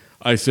me.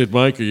 I said,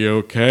 Mike, are you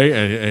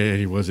okay? And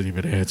he wasn't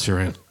even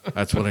answering.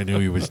 That's when I knew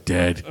he was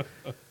dead.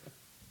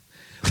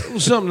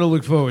 Something to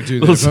look forward to.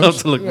 Little There,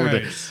 something to look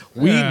forward to.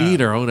 We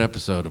need our own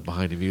episode of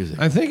Behind the Music.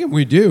 I think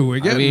we do. We're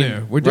getting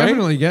there. We're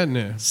definitely getting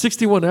there.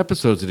 61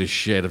 episodes of this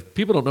shit. If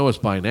people don't know us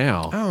by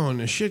now. Oh, and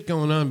the shit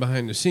going on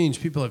behind the scenes,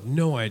 people have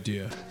no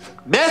idea.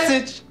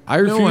 Message! I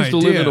refuse to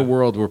live idea. in a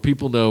world where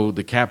people know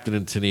the Captain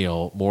and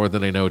Tennille more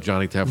than they know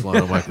Johnny Teflon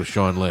and Michael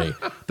Sean Lee.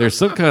 There's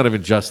some kind of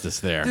injustice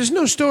there. There's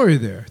no story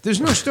there. There's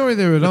no story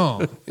there at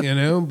all.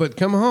 But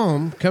come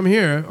home, come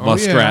here.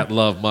 Muskrat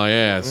love my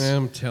ass.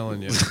 I'm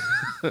telling you.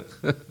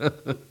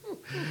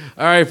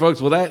 All right,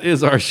 folks. Well, that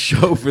is our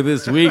show for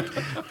this week.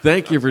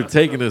 Thank you for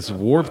taking this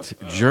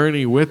warped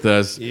journey with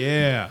us.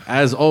 Yeah.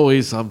 As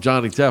always, I'm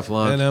Johnny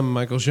Teflon. And I'm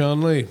Michael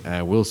Sean Lee.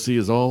 And we'll see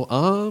you all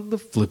on the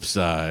flip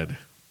side.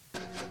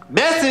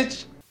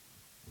 Message!